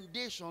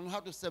recommendation on how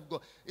to serve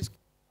God. It's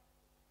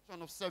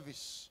of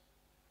service.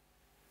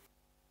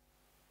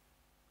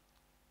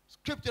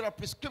 Scriptural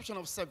prescription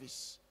of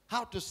service.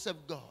 How to serve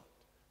God.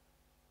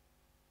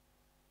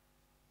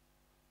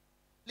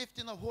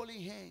 Lifting up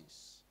holy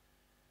hands.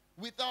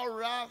 Without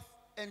wrath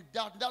and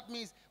doubt. That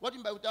means, what do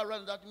you mean by without wrath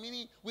and doubt?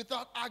 Meaning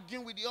without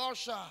arguing with the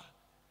usher.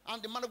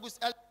 And the man of God says,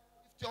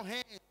 lift your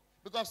hands.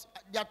 Because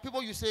there are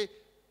people you say,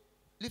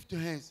 lift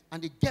your hands.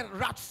 And they get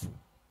wrathful,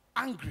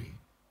 angry.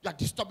 You are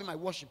disturbing my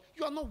worship.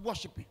 You are not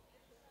worshiping.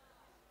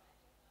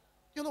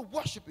 You're not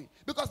worshiping.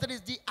 Because there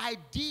is the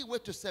ideal way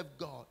to serve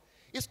God.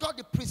 It's called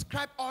the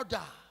prescribed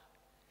order.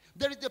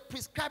 There is the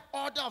prescribed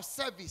order of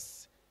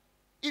service.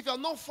 If you're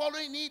not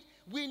following it,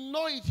 we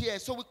know it here.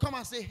 So we come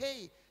and say,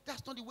 hey,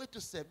 that's not the way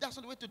to serve. That's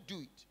not the way to do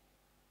it.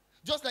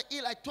 Just like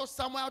Eli taught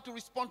Samuel how to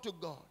respond to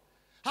God.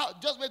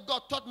 Just like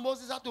God taught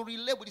Moses how to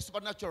relate with the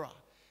supernatural.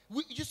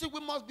 You see, we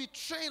must be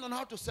trained on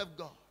how to serve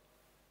God.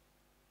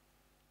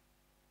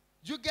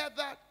 Do you get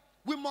that?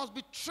 We must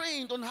be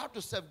trained on how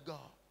to serve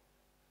God.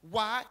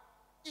 Why?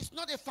 It's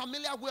not a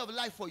familiar way of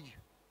life for you.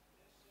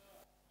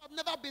 I've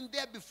never been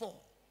there before.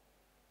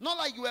 Not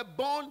like you were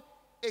born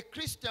a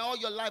Christian all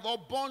your life, or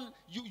born,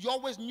 you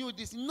always knew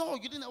this. No,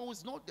 you didn't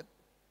always know them.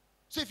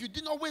 So if you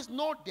didn't always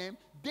know them,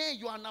 then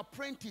you are an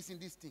apprentice in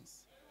these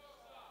things.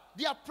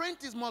 The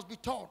apprentice must be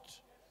taught.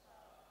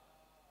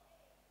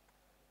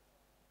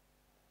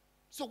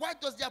 So why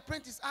does the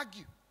apprentice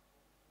argue?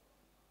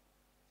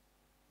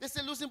 They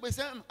say, loosen, but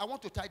say, I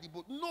want to tie the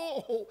boat.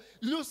 No,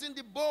 loosen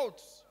the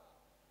boat.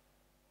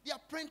 The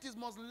apprentice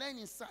must learn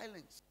in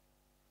silence.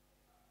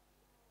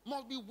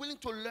 Must be willing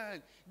to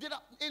learn. There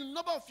are a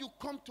number of you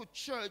come to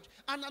church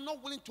and are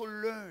not willing to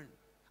learn.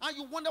 And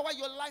you wonder why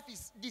your life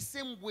is the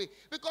same way.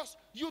 Because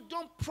you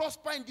don't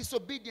prosper in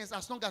disobedience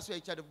as long as you're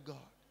a child of God.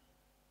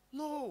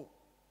 No.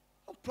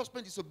 Don't prosper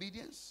in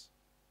disobedience.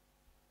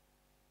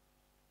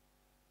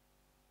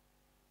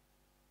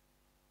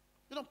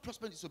 You don't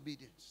prosper in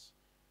disobedience.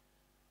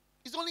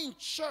 It's only in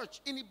church,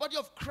 in the body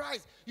of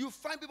Christ, you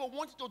find people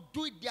wanting to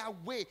do it their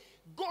way.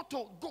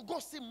 Go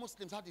see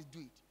Muslims how they do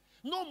it.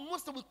 No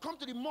Muslim will come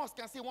to the mosque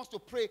and say he wants to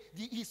pray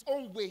his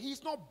own way.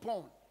 He's not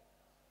born.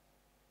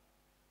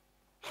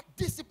 A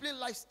disciplined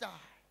lifestyle.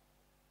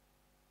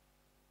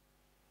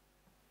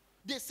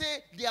 They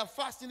say they are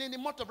fasting in the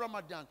month of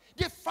Ramadan.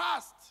 They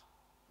fast.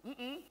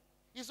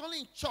 It's only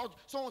in church.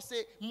 Someone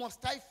say,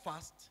 must I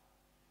fast?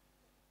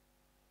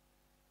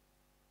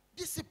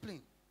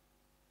 Discipline.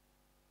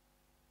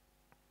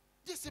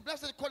 Discipline.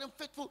 That's what they call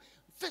them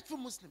faithful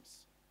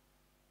Muslims.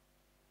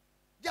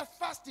 They are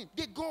fasting.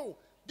 They go.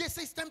 They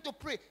say it's time to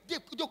pray. They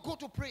go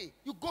to pray.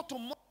 You go to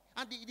mosque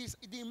and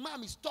the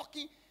imam is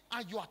talking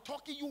and you are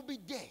talking, you will be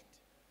dead.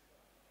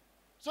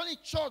 So in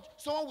church,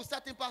 someone will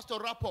start in pastor,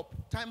 wrap up,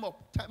 time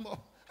up.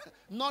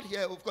 Not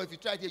here, of course. If you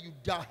try it here, you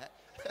die.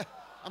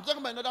 I'm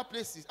talking about in other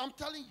places. I'm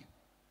telling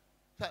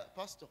you.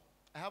 Pastor,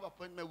 I have an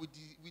appointment with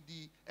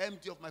the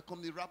MD of my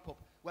company, wrap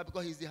up. Why?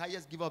 Because he's the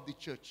highest giver of the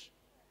church.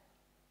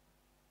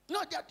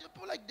 No, there are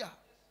people like that.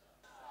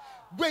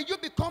 When you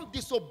become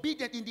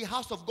disobedient in the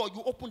house of God,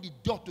 you open the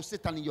door to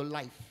Satan in your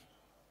life.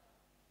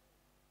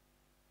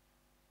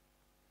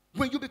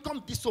 When you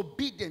become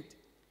disobedient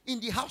in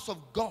the house of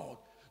God,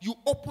 You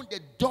open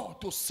the door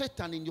to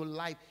Satan in your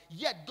life.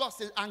 Yet God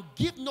says, and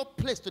give no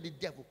place to the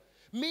devil.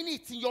 Meaning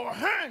it's in your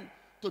hand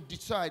to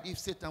decide if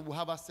Satan will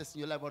have access in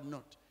your life or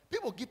not.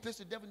 People give place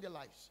to the devil in their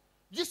lives.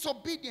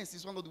 Disobedience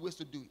is one of the ways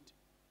to do it.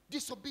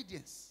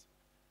 Disobedience.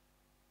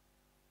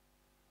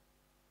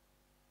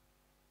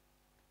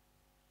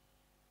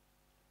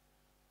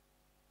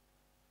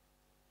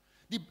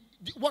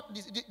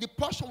 The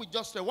portion we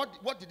just read,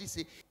 what did he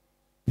say?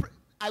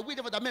 I wait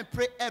for that men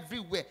pray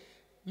everywhere.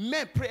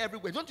 Men pray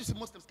everywhere. Don't you see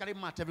Muslims carry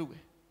mat everywhere?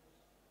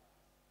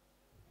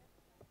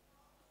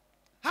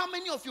 How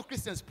many of you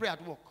Christians pray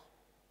at work?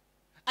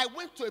 I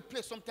went to a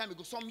place some time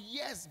ago, some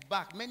years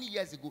back, many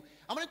years ago.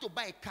 I wanted to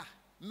buy a car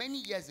many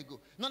years ago.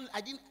 No,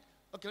 I didn't.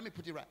 Okay, let me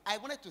put it right. I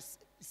wanted to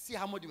see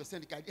how much they were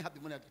selling the car. I didn't have the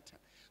money at the time.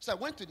 So I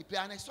went to the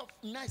place and I saw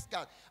a nice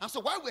car. And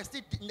so while we were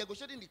still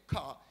negotiating the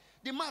car,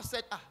 the man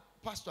said,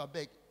 Pastor, I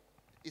beg,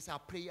 it's our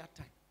prayer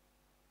time.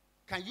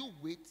 Can you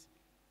wait?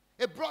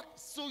 He brought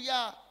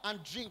suya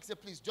and drinks.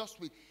 Said, please, just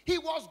wait. He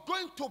was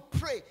going to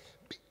pray.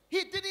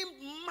 He didn't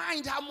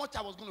mind how much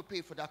I was going to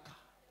pay for that car.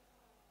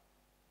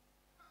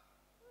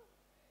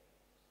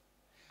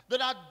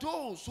 There are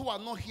those who are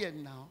not here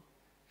now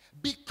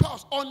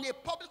because on a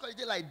public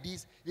holiday like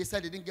this, they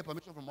said they didn't get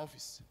permission from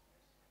office.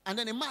 And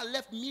then a man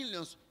left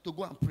millions to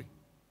go and pray.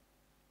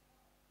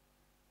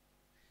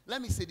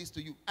 Let me say this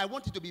to you. I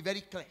want it to be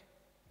very clear.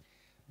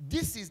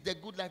 This is the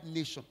Good Life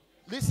Nation.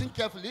 Listen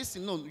carefully.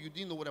 Listen. No, you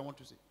didn't know what I want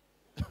to say.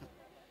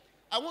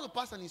 I want to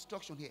pass an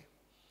instruction here.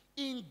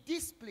 In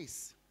this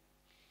place,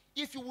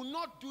 if you will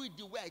not do it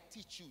the way I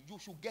teach you, you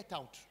should get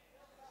out.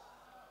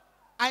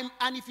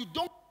 And if you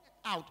don't get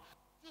out,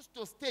 just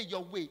to stay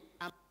your way,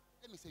 and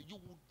let me say, you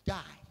will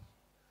die.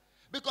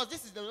 Because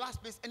this is the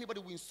last place anybody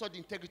will insult the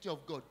integrity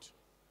of God.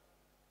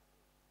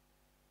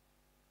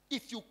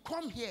 If you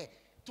come here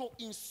to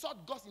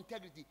insult God's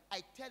integrity,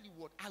 I tell you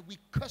what, I will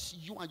curse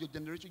you and your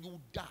generation. You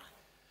will die.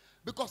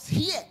 Because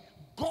here,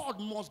 God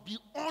must be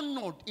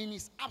honored in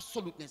his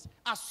absoluteness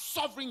as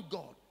sovereign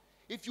God.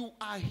 If you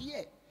are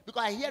here,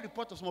 because I hear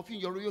reports of some of you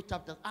in your radio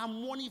chapters,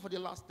 I'm warning you for the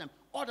last time.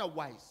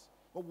 Otherwise,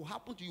 what will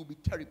happen to you will be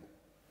terrible.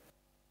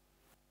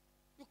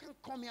 You can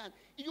come here and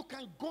you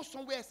can go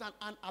somewhere else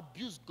and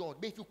abuse God.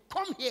 But if you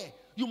come here,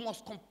 you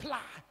must comply.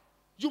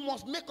 You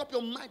must make up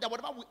your mind that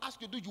whatever we ask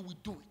you to do, you will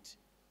do it.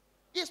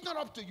 It's not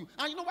up to you.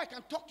 And you know why I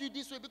can talk to you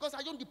this way? Because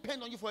I don't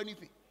depend on you for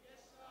anything.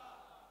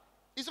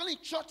 It's only in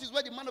churches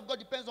where the man of God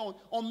depends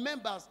on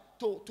members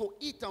to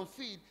eat and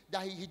feed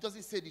that he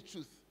doesn't say the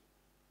truth.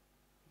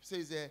 He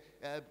says,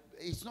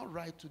 it's not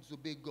right to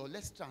disobey God.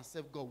 Let's try and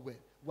serve God well.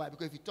 Why?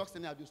 Because if he talks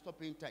anyhow, they'll stop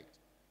paying tithe.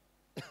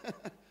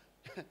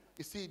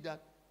 You see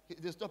that?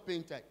 They'll stop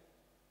paying tithe.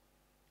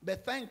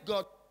 But thank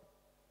God,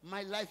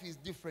 my life is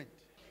different.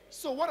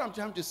 So what I'm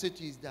trying to say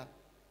to you is that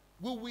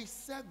will we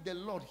serve the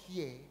Lord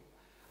here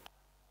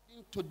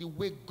into the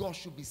way God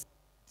should be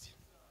served?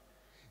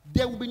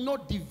 There will be no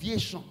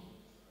deviation.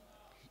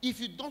 If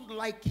you don't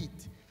like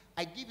it,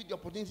 I give you the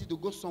opportunity to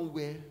go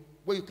somewhere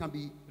where you can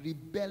be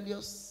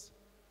rebellious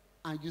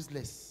and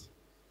useless.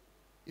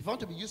 If you want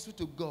to be useful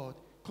to God,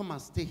 come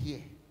and stay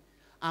here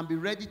and be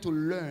ready to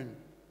learn,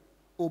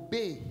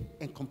 obey,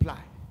 and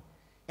comply.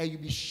 And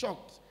you'll be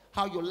shocked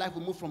how your life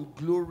will move from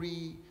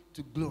glory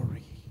to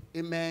glory.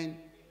 Amen.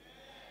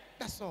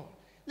 That's all.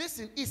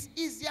 Listen, it's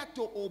easier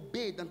to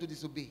obey than to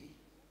disobey.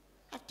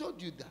 I've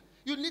told you that.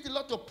 You need a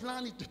lot of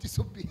planning to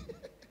disobey.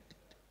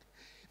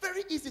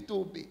 Very easy to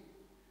obey.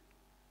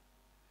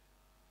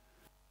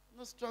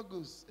 No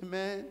struggles.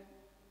 Amen.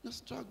 No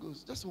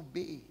struggles. Just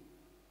obey.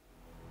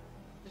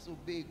 Just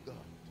obey God.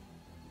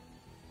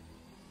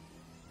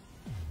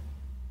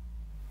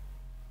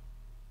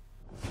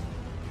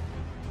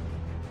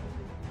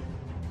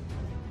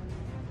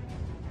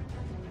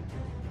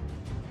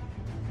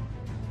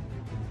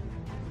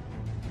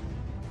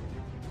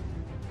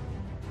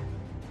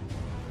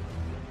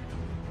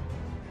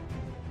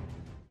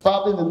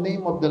 Father, in the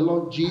name of the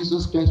Lord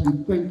Jesus Christ,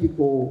 we thank you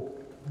for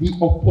the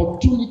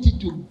opportunity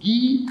to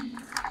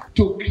give,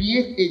 to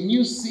create a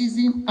new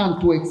season, and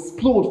to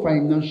explode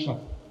financially.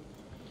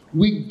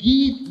 We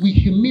give with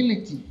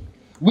humility.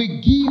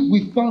 We give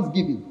with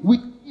thanksgiving. We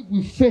give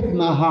with faith in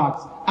our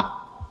hearts.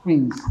 Our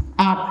offerings,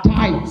 our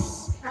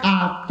tithes,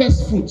 our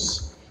first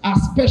fruits, our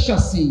special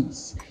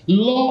seeds.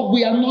 Lord,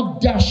 we are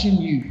not dashing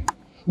you.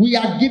 We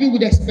are giving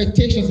with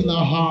expectations in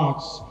our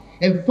hearts.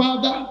 And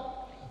Father,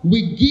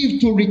 we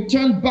give to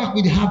return back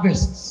with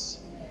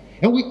harvests.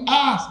 And we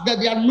ask that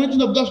the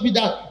anointing of God's Spirit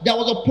that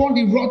was upon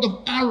the rod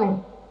of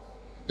Aaron,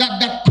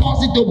 that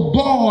caused it to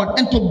bud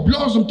and to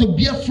blossom, to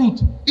bear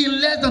fruit in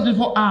less than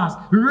 24 hours,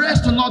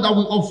 rest on all that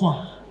we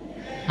offer.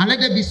 And let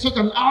there be such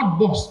an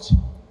outburst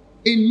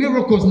in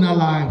miracles in our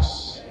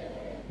lives.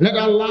 Let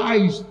our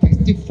lives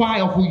testify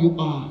of who you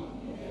are.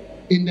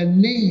 In the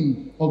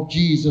name of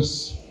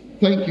Jesus.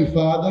 Thank you,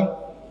 Father.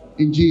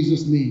 In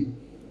Jesus' name.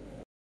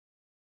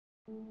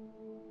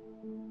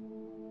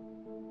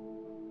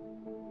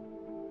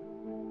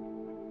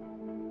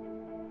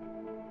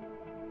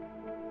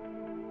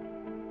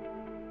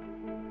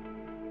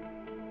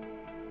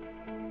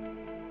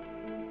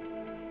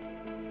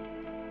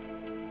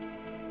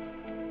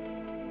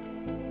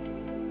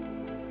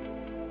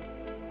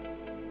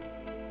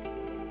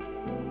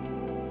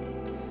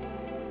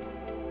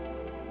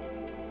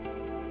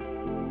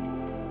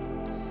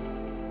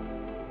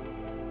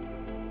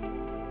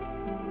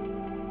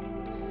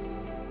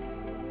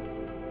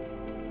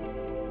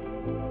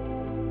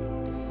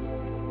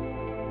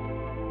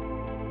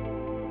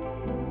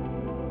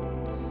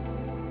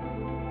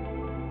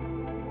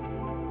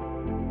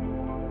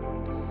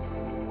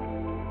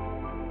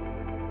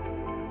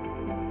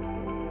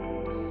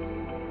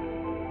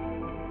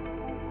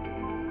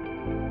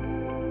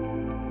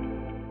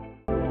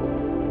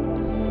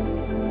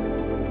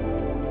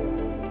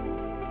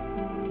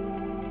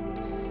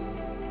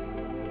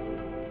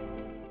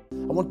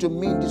 I want to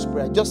mean this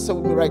prayer. Just say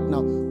with me right now.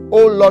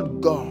 Oh Lord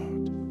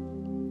God,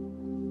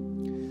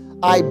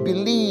 I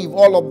believe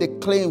all of the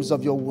claims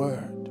of your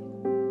word.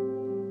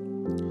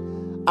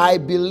 I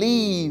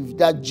believe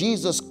that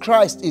Jesus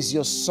Christ is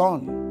your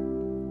Son.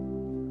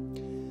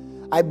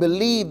 I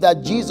believe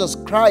that Jesus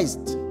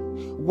Christ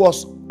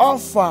was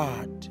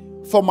offered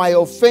for my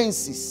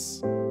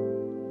offenses.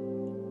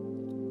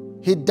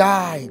 He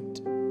died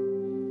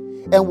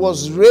and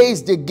was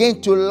raised again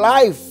to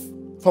life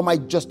for my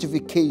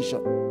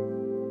justification.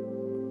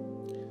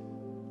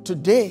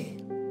 Today,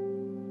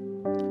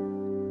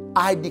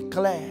 I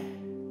declare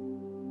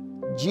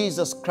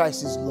Jesus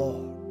Christ is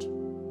Lord.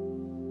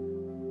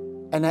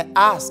 And I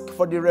ask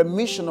for the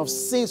remission of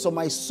sins of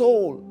my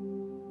soul.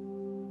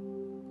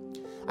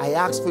 I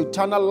ask for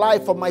eternal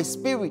life of my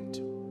spirit.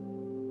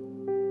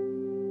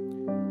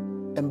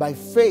 And by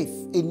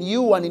faith in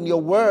you and in your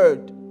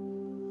word,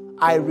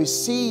 I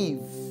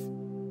receive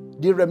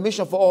the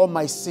remission for all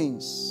my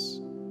sins.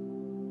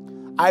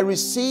 I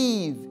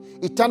receive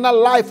eternal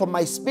life for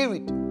my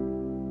spirit.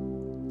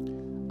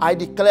 I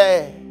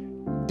declare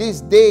this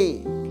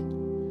day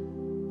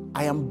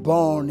I am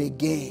born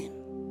again.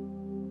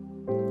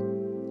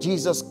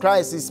 Jesus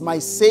Christ is my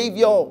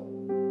Savior.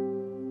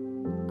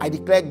 I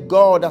declare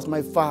God as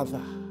my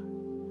Father.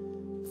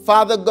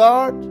 Father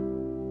God,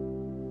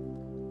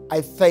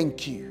 I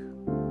thank you.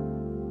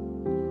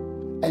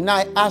 And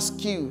I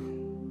ask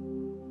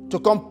you to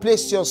come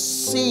place your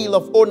seal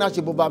of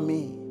ownership over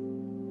me.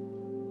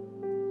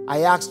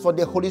 I ask for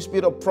the Holy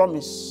Spirit of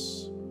promise.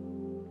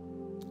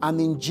 And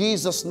in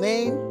Jesus'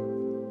 name,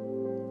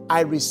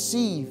 I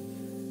receive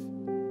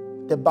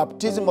the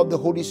baptism of the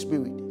Holy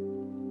Spirit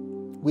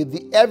with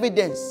the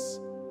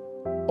evidence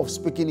of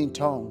speaking in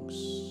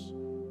tongues.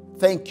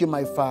 Thank you,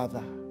 my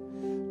Father.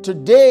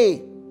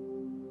 Today,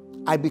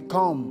 I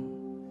become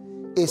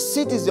a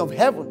citizen of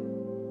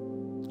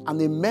heaven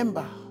and a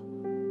member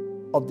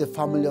of the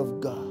family of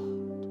God.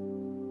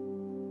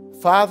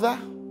 Father,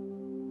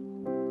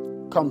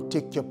 come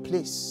take your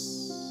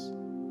place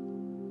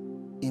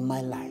in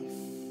my life.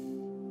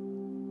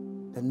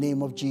 In the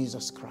name of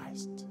Jesus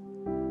Christ.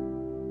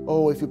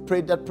 Oh, if you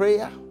prayed that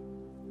prayer,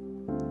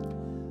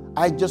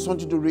 I just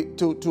want you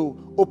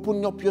to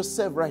open up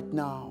yourself right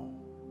now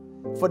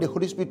for the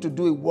Holy Spirit to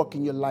do a work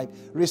in your life.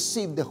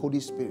 Receive the Holy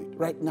Spirit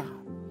right now.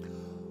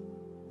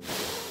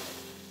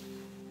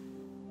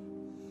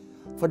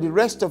 For the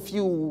rest of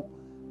you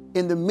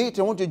in the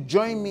meeting, I want you to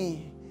join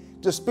me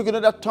to speak in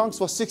other tongues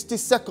for 60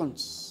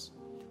 seconds.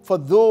 For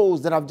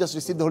those that have just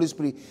received the Holy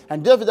Spirit.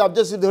 And those that have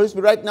just received the Holy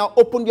Spirit right now,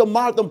 open your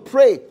mouth and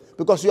pray.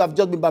 Because you have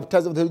just been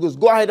baptized with the Holy Ghost.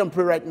 Go ahead and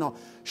pray right now.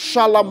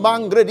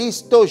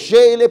 Shalamangredisto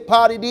jele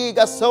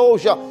paridiga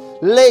soja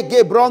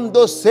lege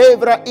brondo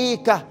sevra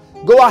ika.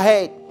 Go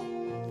ahead.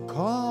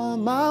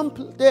 Come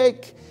and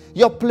take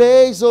your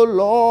place, O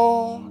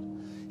Lord.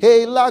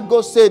 Hey,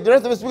 Lago said, the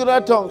rest of us speak in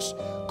other tongues.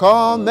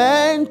 Come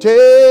and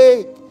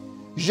take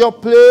your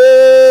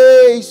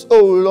place,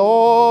 O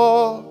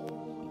Lord,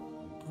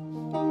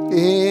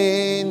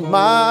 in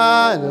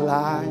my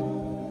life.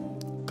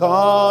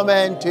 Come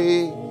and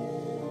take,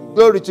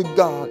 glory to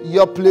God,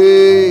 your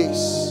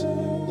place.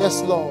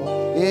 Yes,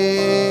 Lord.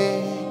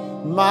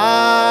 In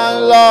my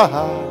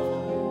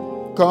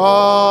life,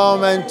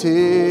 come and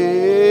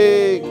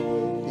take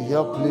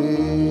your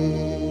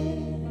place.